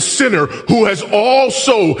you are a sinner who has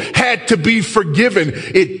also had to be forgiven,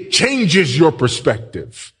 it changes your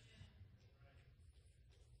perspective.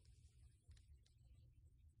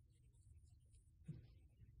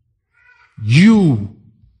 You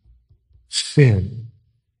sin.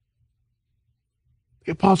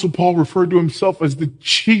 The Apostle Paul referred to himself as the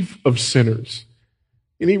chief of sinners.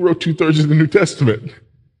 And he wrote 2/3 of the New Testament.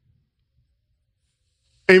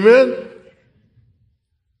 Amen?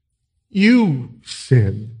 You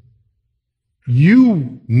sin.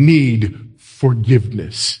 You need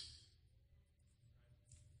forgiveness.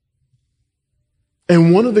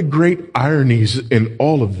 And one of the great ironies in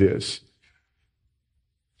all of this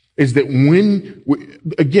is that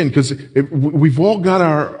because we've all got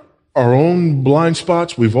our own blind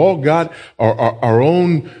spots. We've all got our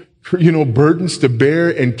own, burdens to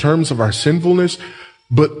bear in terms of our sinfulness.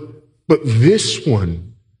 But this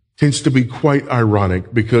one tends to be quite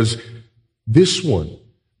ironic because this one,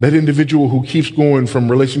 that individual who keeps going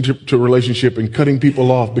from relationship to relationship and cutting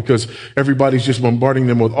people off because everybody's just bombarding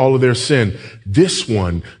them with all of their sin, this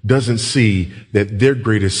one doesn't see that their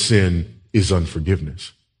greatest sin is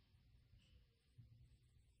unforgiveness.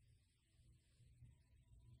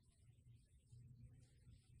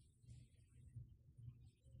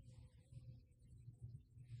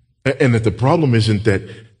 And that the problem isn't that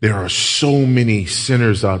there are so many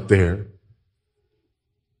sinners out there,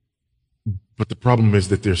 but the problem is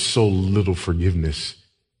that there's so little forgiveness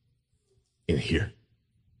in here.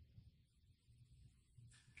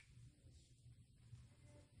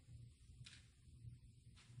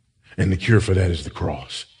 And the cure for that is the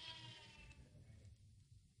cross.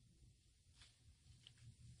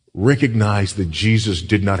 Recognize that Jesus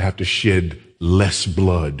did not have to shed less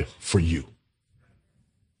blood for you.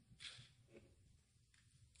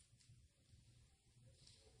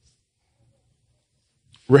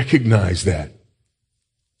 Recognize that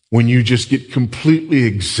when you just get completely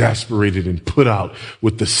exasperated and put out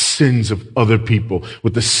with the sins of other people,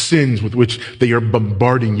 with the sins with which they are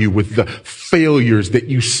bombarding you, with the failures that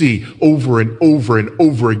you see over and over and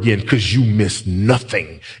over again, because you miss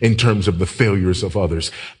nothing in terms of the failures of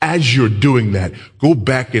others. As you're doing that, go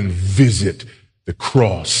back and visit the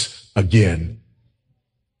cross again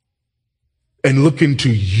and look into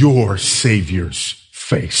your Savior's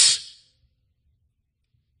face.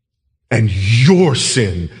 And your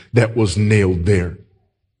sin that was nailed there.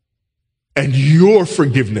 And your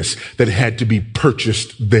forgiveness that had to be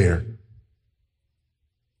purchased there.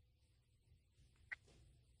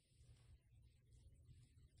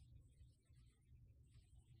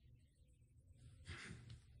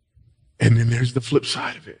 And then there's the flip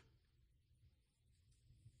side of it.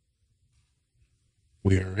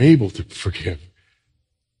 We are able to forgive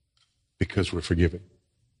because we're forgiven.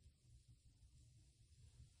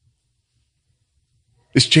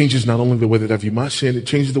 This changes not only the way that I view my sin, it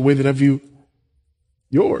changes the way that I view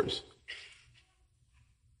yours.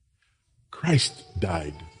 Christ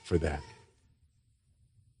died for that.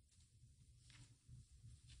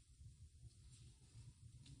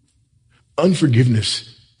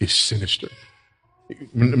 Unforgiveness is sinister.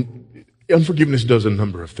 Unforgiveness does a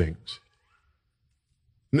number of things.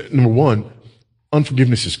 Number one,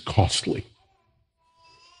 unforgiveness is costly.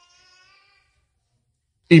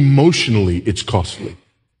 Emotionally, it's costly.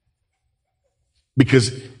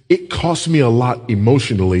 Because it costs me a lot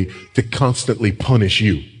emotionally to constantly punish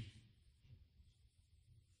you.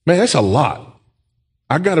 Man, that's a lot.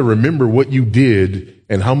 I got to remember what you did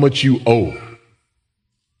and how much you owe.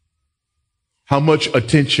 How much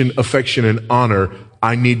attention, affection, and honor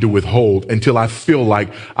I need to withhold until I feel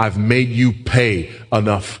like I've made you pay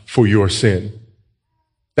enough for your sin.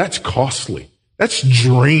 That's costly. That's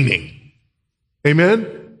draining.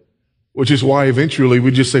 Amen? Which is why eventually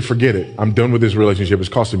we just say, forget it. I'm done with this relationship. It's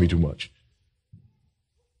costing me too much.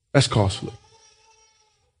 That's costly.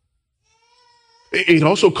 It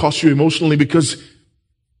also costs you emotionally because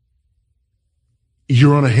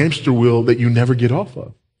you're on a hamster wheel that you never get off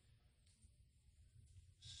of.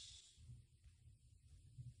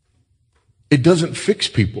 It doesn't fix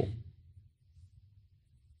people.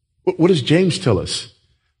 What does James tell us?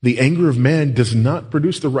 The anger of man does not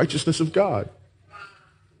produce the righteousness of God.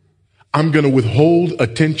 I'm going to withhold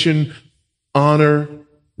attention, honor,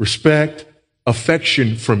 respect,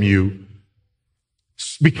 affection from you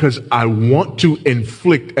because I want to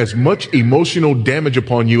inflict as much emotional damage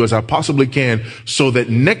upon you as I possibly can so that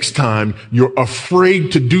next time you're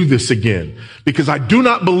afraid to do this again. Because I do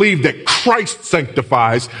not believe that Christ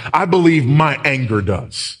sanctifies. I believe my anger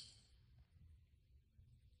does.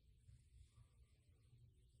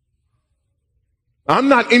 I'm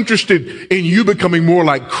not interested in you becoming more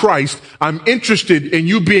like Christ. I'm interested in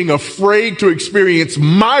you being afraid to experience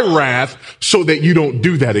my wrath so that you don't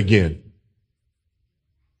do that again.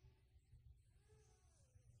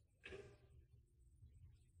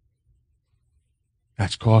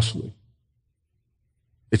 That's costly.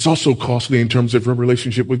 It's also costly in terms of your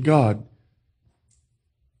relationship with God.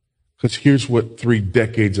 Because here's what 3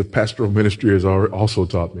 decades of pastoral ministry has also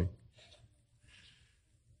taught me.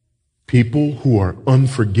 People who are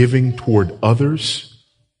unforgiving toward others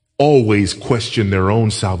always question their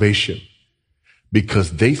own salvation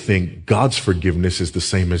because they think God's forgiveness is the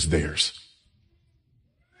same as theirs.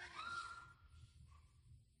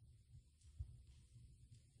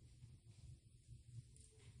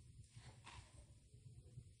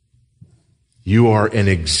 You are an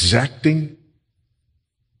exacting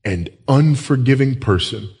and unforgiving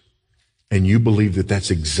person, and you believe that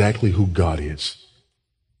that's exactly who God is.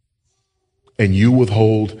 And you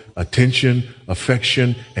withhold attention,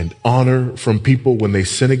 affection, and honor from people when they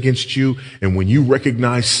sin against you. And when you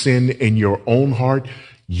recognize sin in your own heart,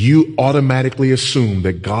 you automatically assume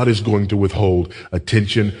that God is going to withhold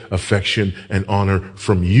attention, affection, and honor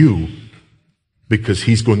from you because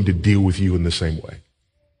he's going to deal with you in the same way.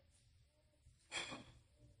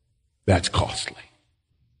 That's costly.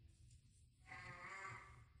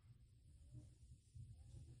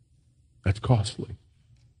 That's costly.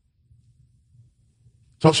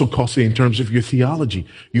 It's also costly in terms of your theology.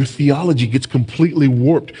 Your theology gets completely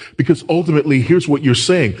warped because ultimately, here's what you're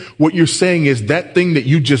saying. What you're saying is that thing that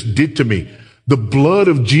you just did to me, the blood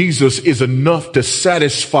of Jesus is enough to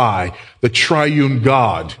satisfy the triune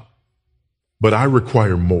God, but I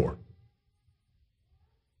require more.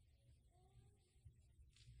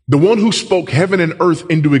 The one who spoke heaven and earth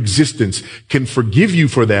into existence can forgive you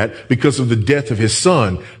for that because of the death of his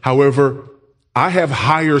son. However, I have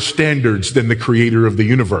higher standards than the creator of the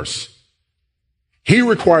universe. He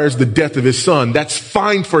requires the death of his son. That's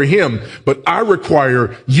fine for him, but I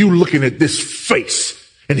require you looking at this face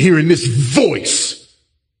and hearing this voice.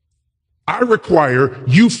 I require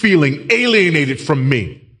you feeling alienated from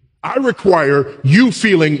me. I require you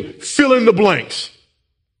feeling fill in the blanks.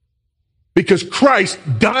 Because Christ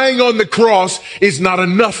dying on the cross is not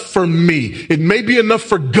enough for me. It may be enough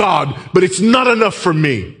for God, but it's not enough for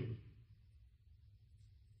me.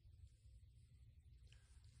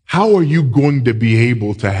 How are you going to be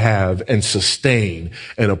able to have and sustain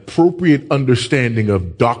an appropriate understanding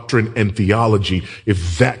of doctrine and theology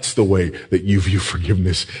if that's the way that you view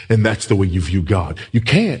forgiveness and that's the way you view God? You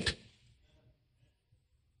can't.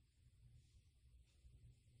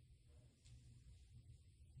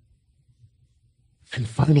 And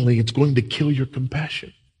finally, it's going to kill your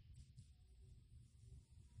compassion.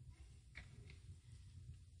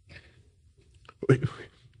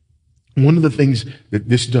 One of the things that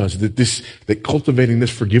this does, that cultivating this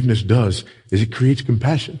forgiveness does, is it creates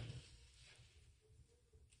compassion.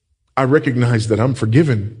 I recognize that I'm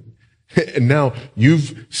forgiven, and now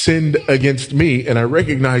you've sinned against me, and I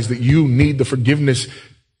recognize that you need the forgiveness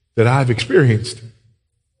that I've experienced.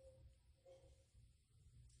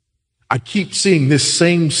 I keep seeing this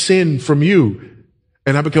same sin from you,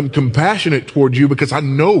 and I become compassionate toward you because I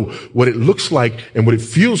know what it looks like and what it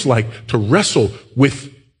feels like to wrestle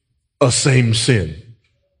with a same sin.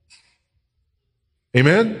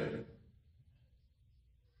 Amen?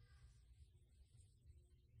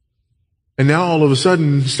 And now all of a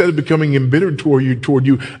sudden, instead of becoming embittered toward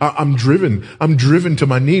you, I'm driven to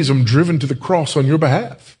my knees. I'm driven to the cross on your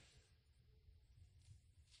behalf.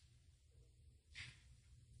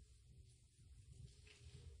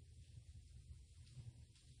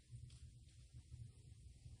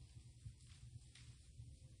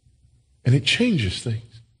 And it changes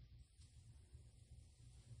things.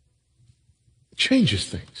 It changes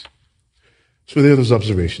things. So there are those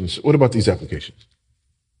observations. What about these applications?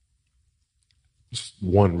 Just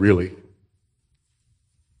one, really.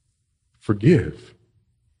 Forgive.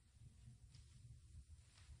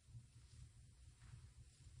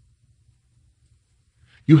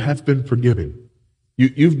 You have been forgiven.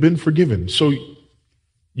 You've been forgiven, so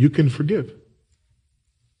you can forgive.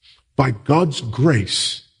 By God's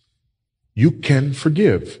grace, you can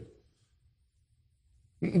forgive.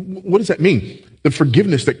 What does that mean? The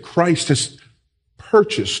forgiveness that Christ has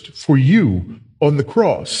purchased for you on the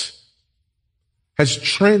cross has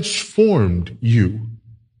transformed you.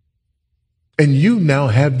 And you now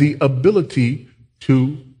have the ability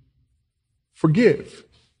to forgive,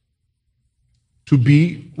 to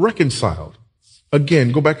be reconciled.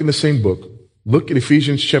 Again, go back in the same book. Look at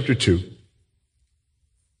Ephesians chapter 2.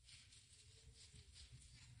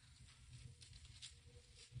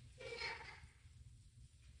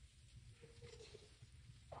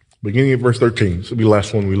 Beginning at verse 13. This will be the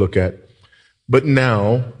last one we look at. But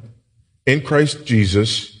now, in Christ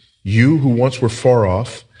Jesus, you who once were far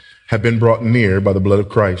off have been brought near by the blood of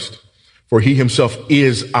Christ. For he himself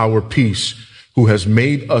is our peace, who has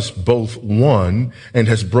made us both one and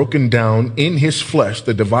has broken down in his flesh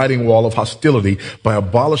the dividing wall of hostility by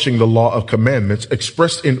abolishing the law of commandments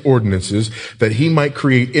expressed in ordinances, that he might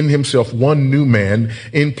create in himself one new man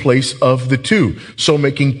in place of the two, so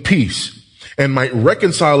making peace, and might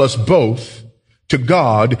reconcile us both to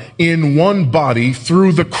God in one body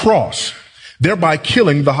through the cross, thereby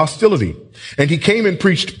killing the hostility. And he came and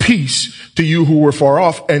preached peace to you who were far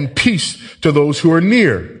off and peace to those who are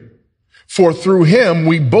near. For through him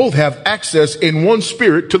we both have access in one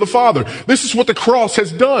spirit to the Father. This is what the cross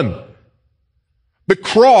has done. The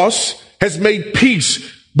cross has made peace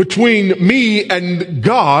between me and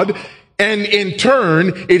God, and in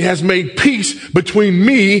turn, it has made peace between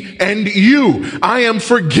me and you. I am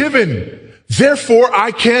forgiven. Therefore,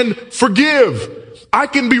 I can forgive. I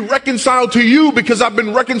can be reconciled to you because I've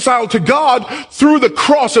been reconciled to God through the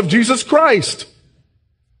cross of Jesus Christ.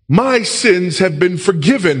 My sins have been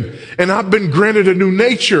forgiven, and I've been granted a new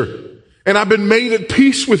nature, and I've been made at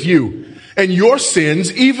peace with you. And your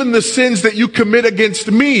sins, even the sins that you commit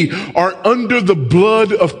against me, are under the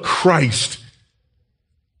blood of Christ.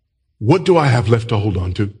 What do I have left to hold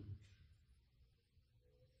on to?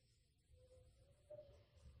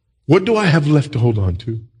 What do I have left to hold on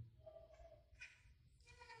to?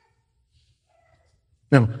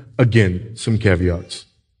 Now, again, some caveats.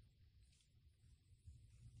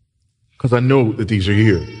 Because I know that these are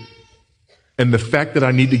here. And the fact that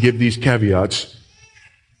I need to give these caveats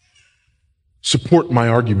support my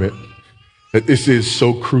argument that this is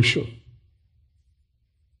so crucial.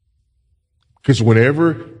 Because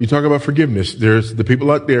whenever you talk about forgiveness, there's the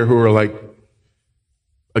people out there who are like,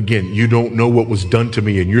 again, you don't know what was done to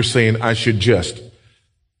me, and you're saying I should just. A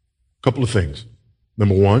couple of things.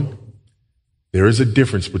 Number one, there is a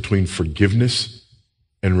difference between forgiveness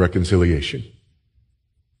and reconciliation.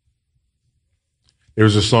 There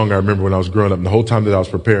was a song I remember when I was growing up, and the whole time that I was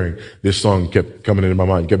preparing, this song kept coming into my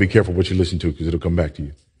mind. You gotta be careful what you listen to, because it'll come back to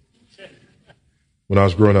you. When I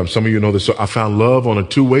was growing up, some of you know this. So I found love on a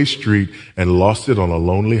two-way street and lost it on a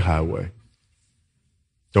lonely highway.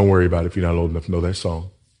 Don't worry about it if you're not old enough to know that song.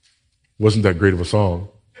 It wasn't that great of a song.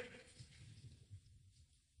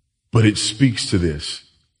 But it speaks to this.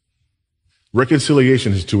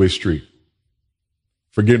 Reconciliation is a two-way street.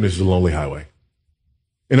 Forgiveness is a lonely highway.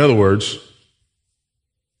 In other words,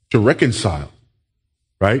 to reconcile,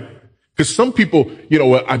 right? Because some people, you know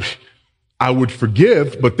what, I would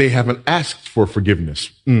forgive, but they haven't asked for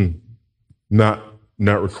forgiveness. Not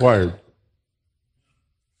required.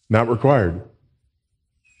 Not required.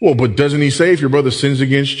 Well, but doesn't he say if your brother sins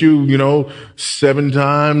against you, 7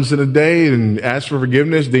 times in a day and asks for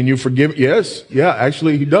forgiveness, then you forgive? Yes. Yeah,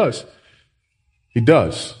 actually he does. He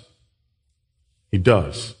does. He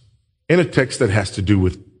does. In a text that has to do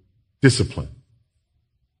with discipline.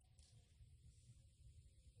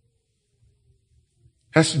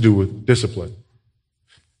 Has to do with discipline.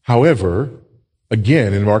 However,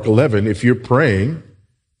 again, in Mark 11, if you're praying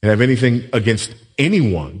and have anything against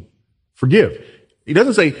anyone, forgive. He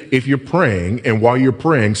doesn't say if you're praying and while you're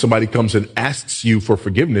praying, somebody comes and asks you for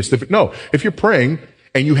forgiveness. No, if you're praying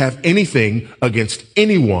and you have anything against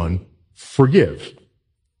anyone, forgive.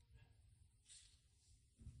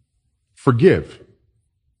 Forgive.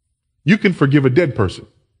 You can forgive a dead person.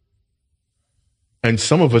 And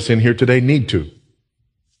some of us in here today need to.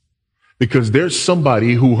 Because there's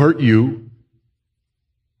somebody who hurt you,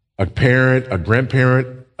 a parent, a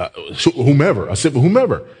grandparent, whomever.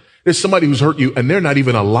 There's somebody who's hurt you and they're not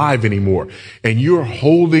even alive anymore. And you're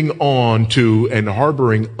holding on to and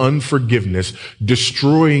harboring unforgiveness,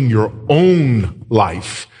 destroying your own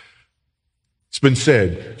life. It's been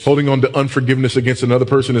said, holding on to unforgiveness against another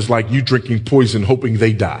person is like you drinking poison, hoping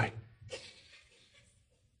they die.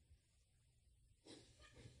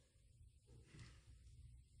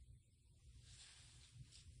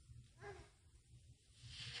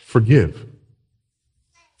 Forgive.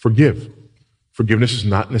 Forgive. Forgiveness is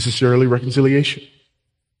not necessarily reconciliation.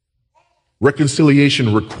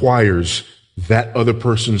 Reconciliation requires that other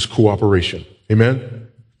person's cooperation. Amen?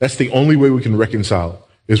 That's the only way we can reconcile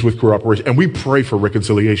is with cooperation. And we pray for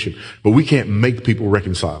reconciliation, but we can't make people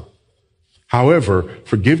reconcile. However,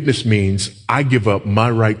 forgiveness means I give up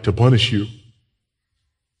my right to punish you.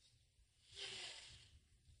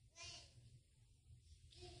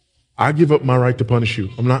 I give up my right to punish you.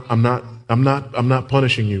 I'm not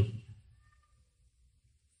punishing you.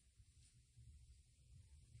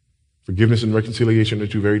 Forgiveness and reconciliation are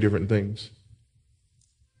two very different things.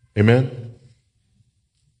 Amen?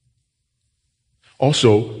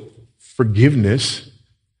 Also, forgiveness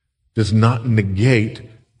does not negate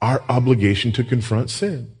our obligation to confront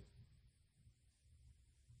sin.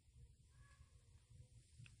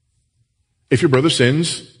 If your brother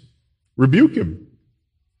sins, rebuke him.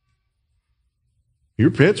 He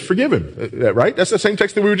repents, forgive him. Right? That's the same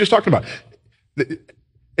text that we were just talking about.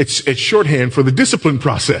 It's shorthand for the discipline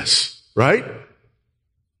process, right?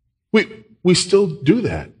 We still do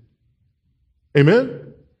that.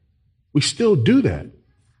 Amen? We still do that.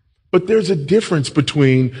 But there's a difference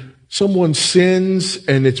between someone sins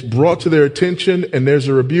and it's brought to their attention and there's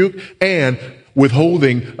a rebuke, and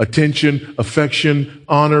withholding attention, affection,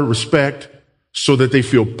 honor, respect, so that they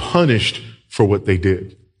feel punished for what they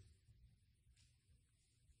did.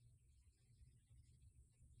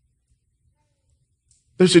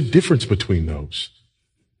 There's a difference between those.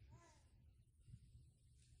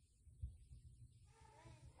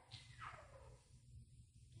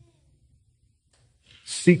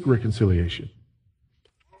 Seek reconciliation.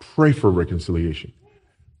 Pray for reconciliation.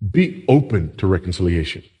 Be open to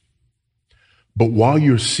reconciliation. But while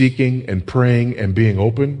you're seeking and praying and being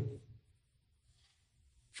open,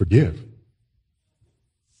 forgive.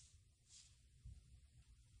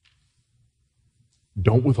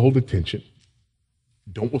 Don't withhold attention.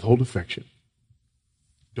 Don't withhold affection.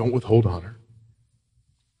 Don't withhold honor.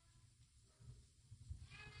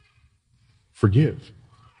 Forgive.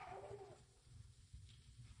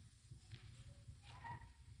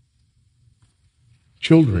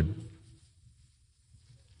 Children,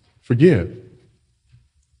 forgive.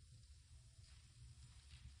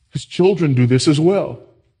 Because children do this as well.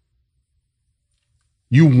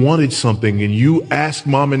 You wanted something and you asked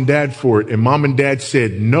mom and dad for it, and mom and dad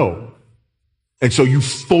said no. And so you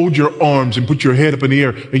fold your arms and put your head up in the air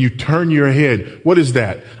and you turn your head. What is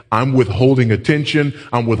that? I'm withholding attention.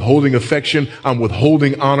 I'm withholding affection. I'm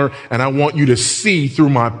withholding honor. And I want you to see through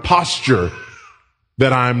my posture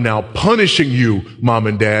that I'm now punishing you, mom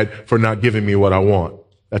and dad, for not giving me what I want.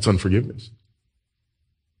 That's unforgiveness.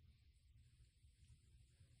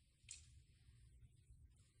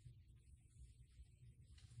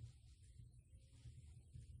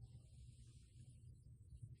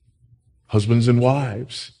 Husbands and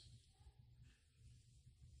wives,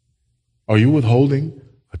 are you withholding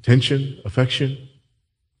attention, affection,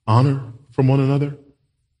 honor from one another?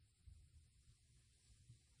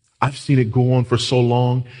 I've seen it go on for so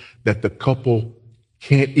long that the couple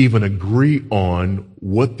can't even agree on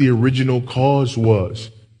what the original cause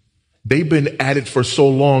was. They've been at it for so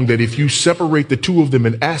long that if you separate the two of them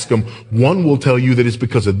and ask them, one will tell you that it's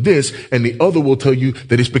because of this, and the other will tell you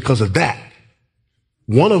that it's because of that.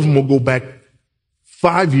 One of them will go back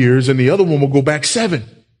 5 years and the other one will go back 7.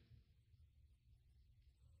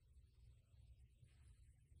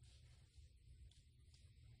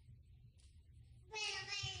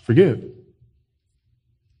 Forgive.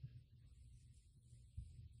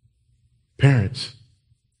 Parents,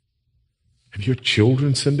 have your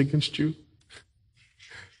children sinned against you?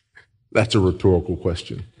 That's a rhetorical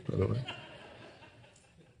question, by the way.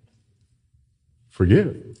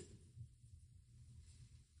 Forgive.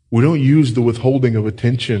 We don't use the withholding of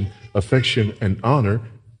attention, affection, and honor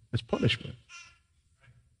as punishment.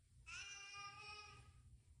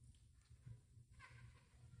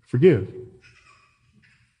 Forgive.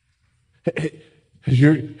 Has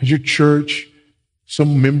your church,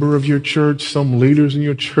 some member of your church, some leaders in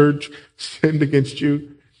your church sinned against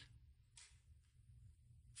you?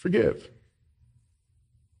 Forgive.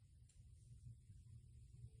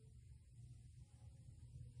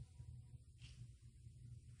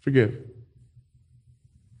 Forgive.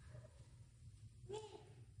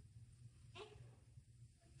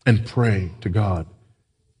 And pray to God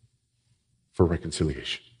for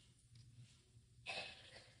reconciliation.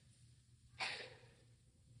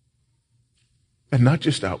 And not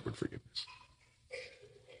just outward forgiveness.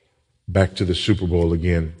 Back to the Super Bowl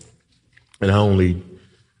again. And I only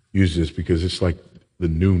use this because it's like the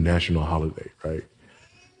new national holiday, right?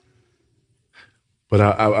 But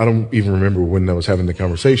I don't even remember when I was having the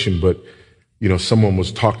conversation, but, someone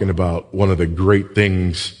was talking about one of the great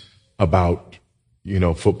things about,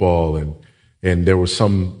 football, and there was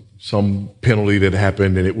some penalty that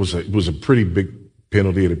happened, and it was a pretty big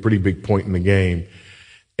penalty at a pretty big point in the game.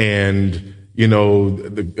 And,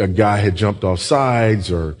 a guy had jumped off sides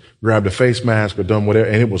or grabbed a face mask or done whatever,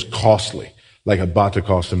 and it was costly, like about to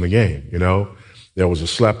cost him the game, There was a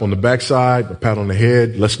slap on the backside, a pat on the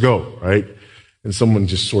head, let's go, right? And someone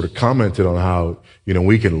just sort of commented on how,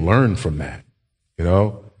 we can learn from that,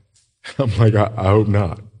 I'm like, I hope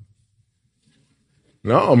not.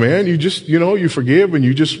 No, man, you just, you forgive and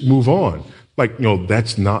you just move on. Like,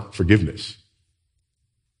 that's not forgiveness.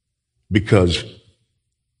 Because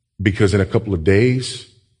in a couple of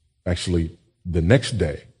days, actually the next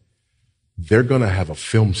day, they're going to have a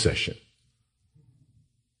film session.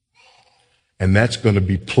 And that's going to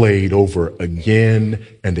be played over again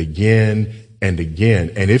and again and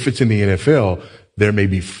again. And if it's in the NFL, there may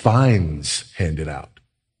be fines handed out.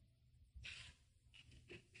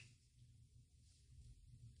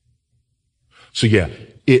 So yeah,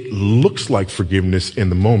 it looks like forgiveness in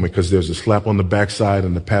the moment because there's a slap on the backside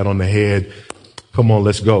and a pat on the head. Come on,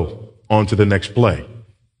 let's go on to the next play.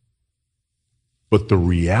 But the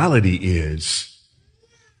reality is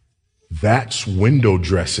that's window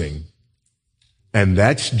dressing, and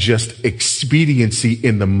that's just expediency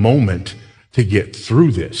in the moment to get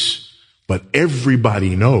through this. But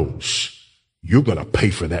everybody knows you're going to pay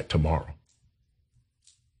for that tomorrow.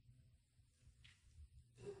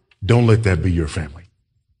 Don't let that be your family.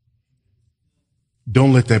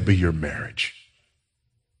 Don't let that be your marriage.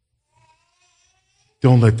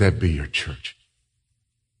 Don't let that be your church.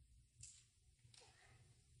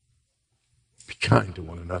 Be kind to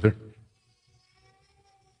one another.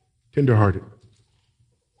 Tenderhearted.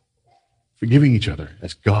 Forgiving each other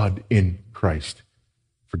as God in Christ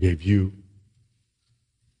forgave you.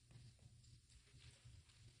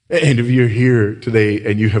 And if you're here today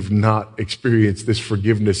and you have not experienced this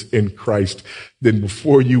forgiveness in Christ, then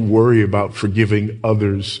before you worry about forgiving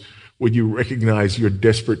others, would you recognize your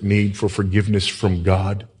desperate need for forgiveness from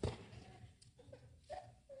God?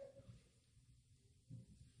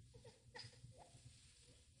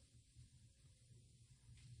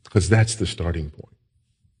 Because that's the starting point.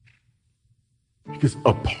 Because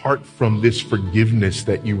apart from this forgiveness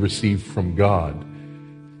that you receive from God,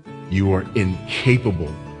 you are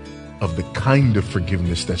incapable of the kind of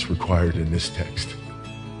forgiveness that's required in this text.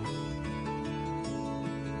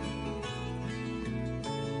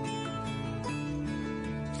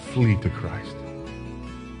 Flee to Christ.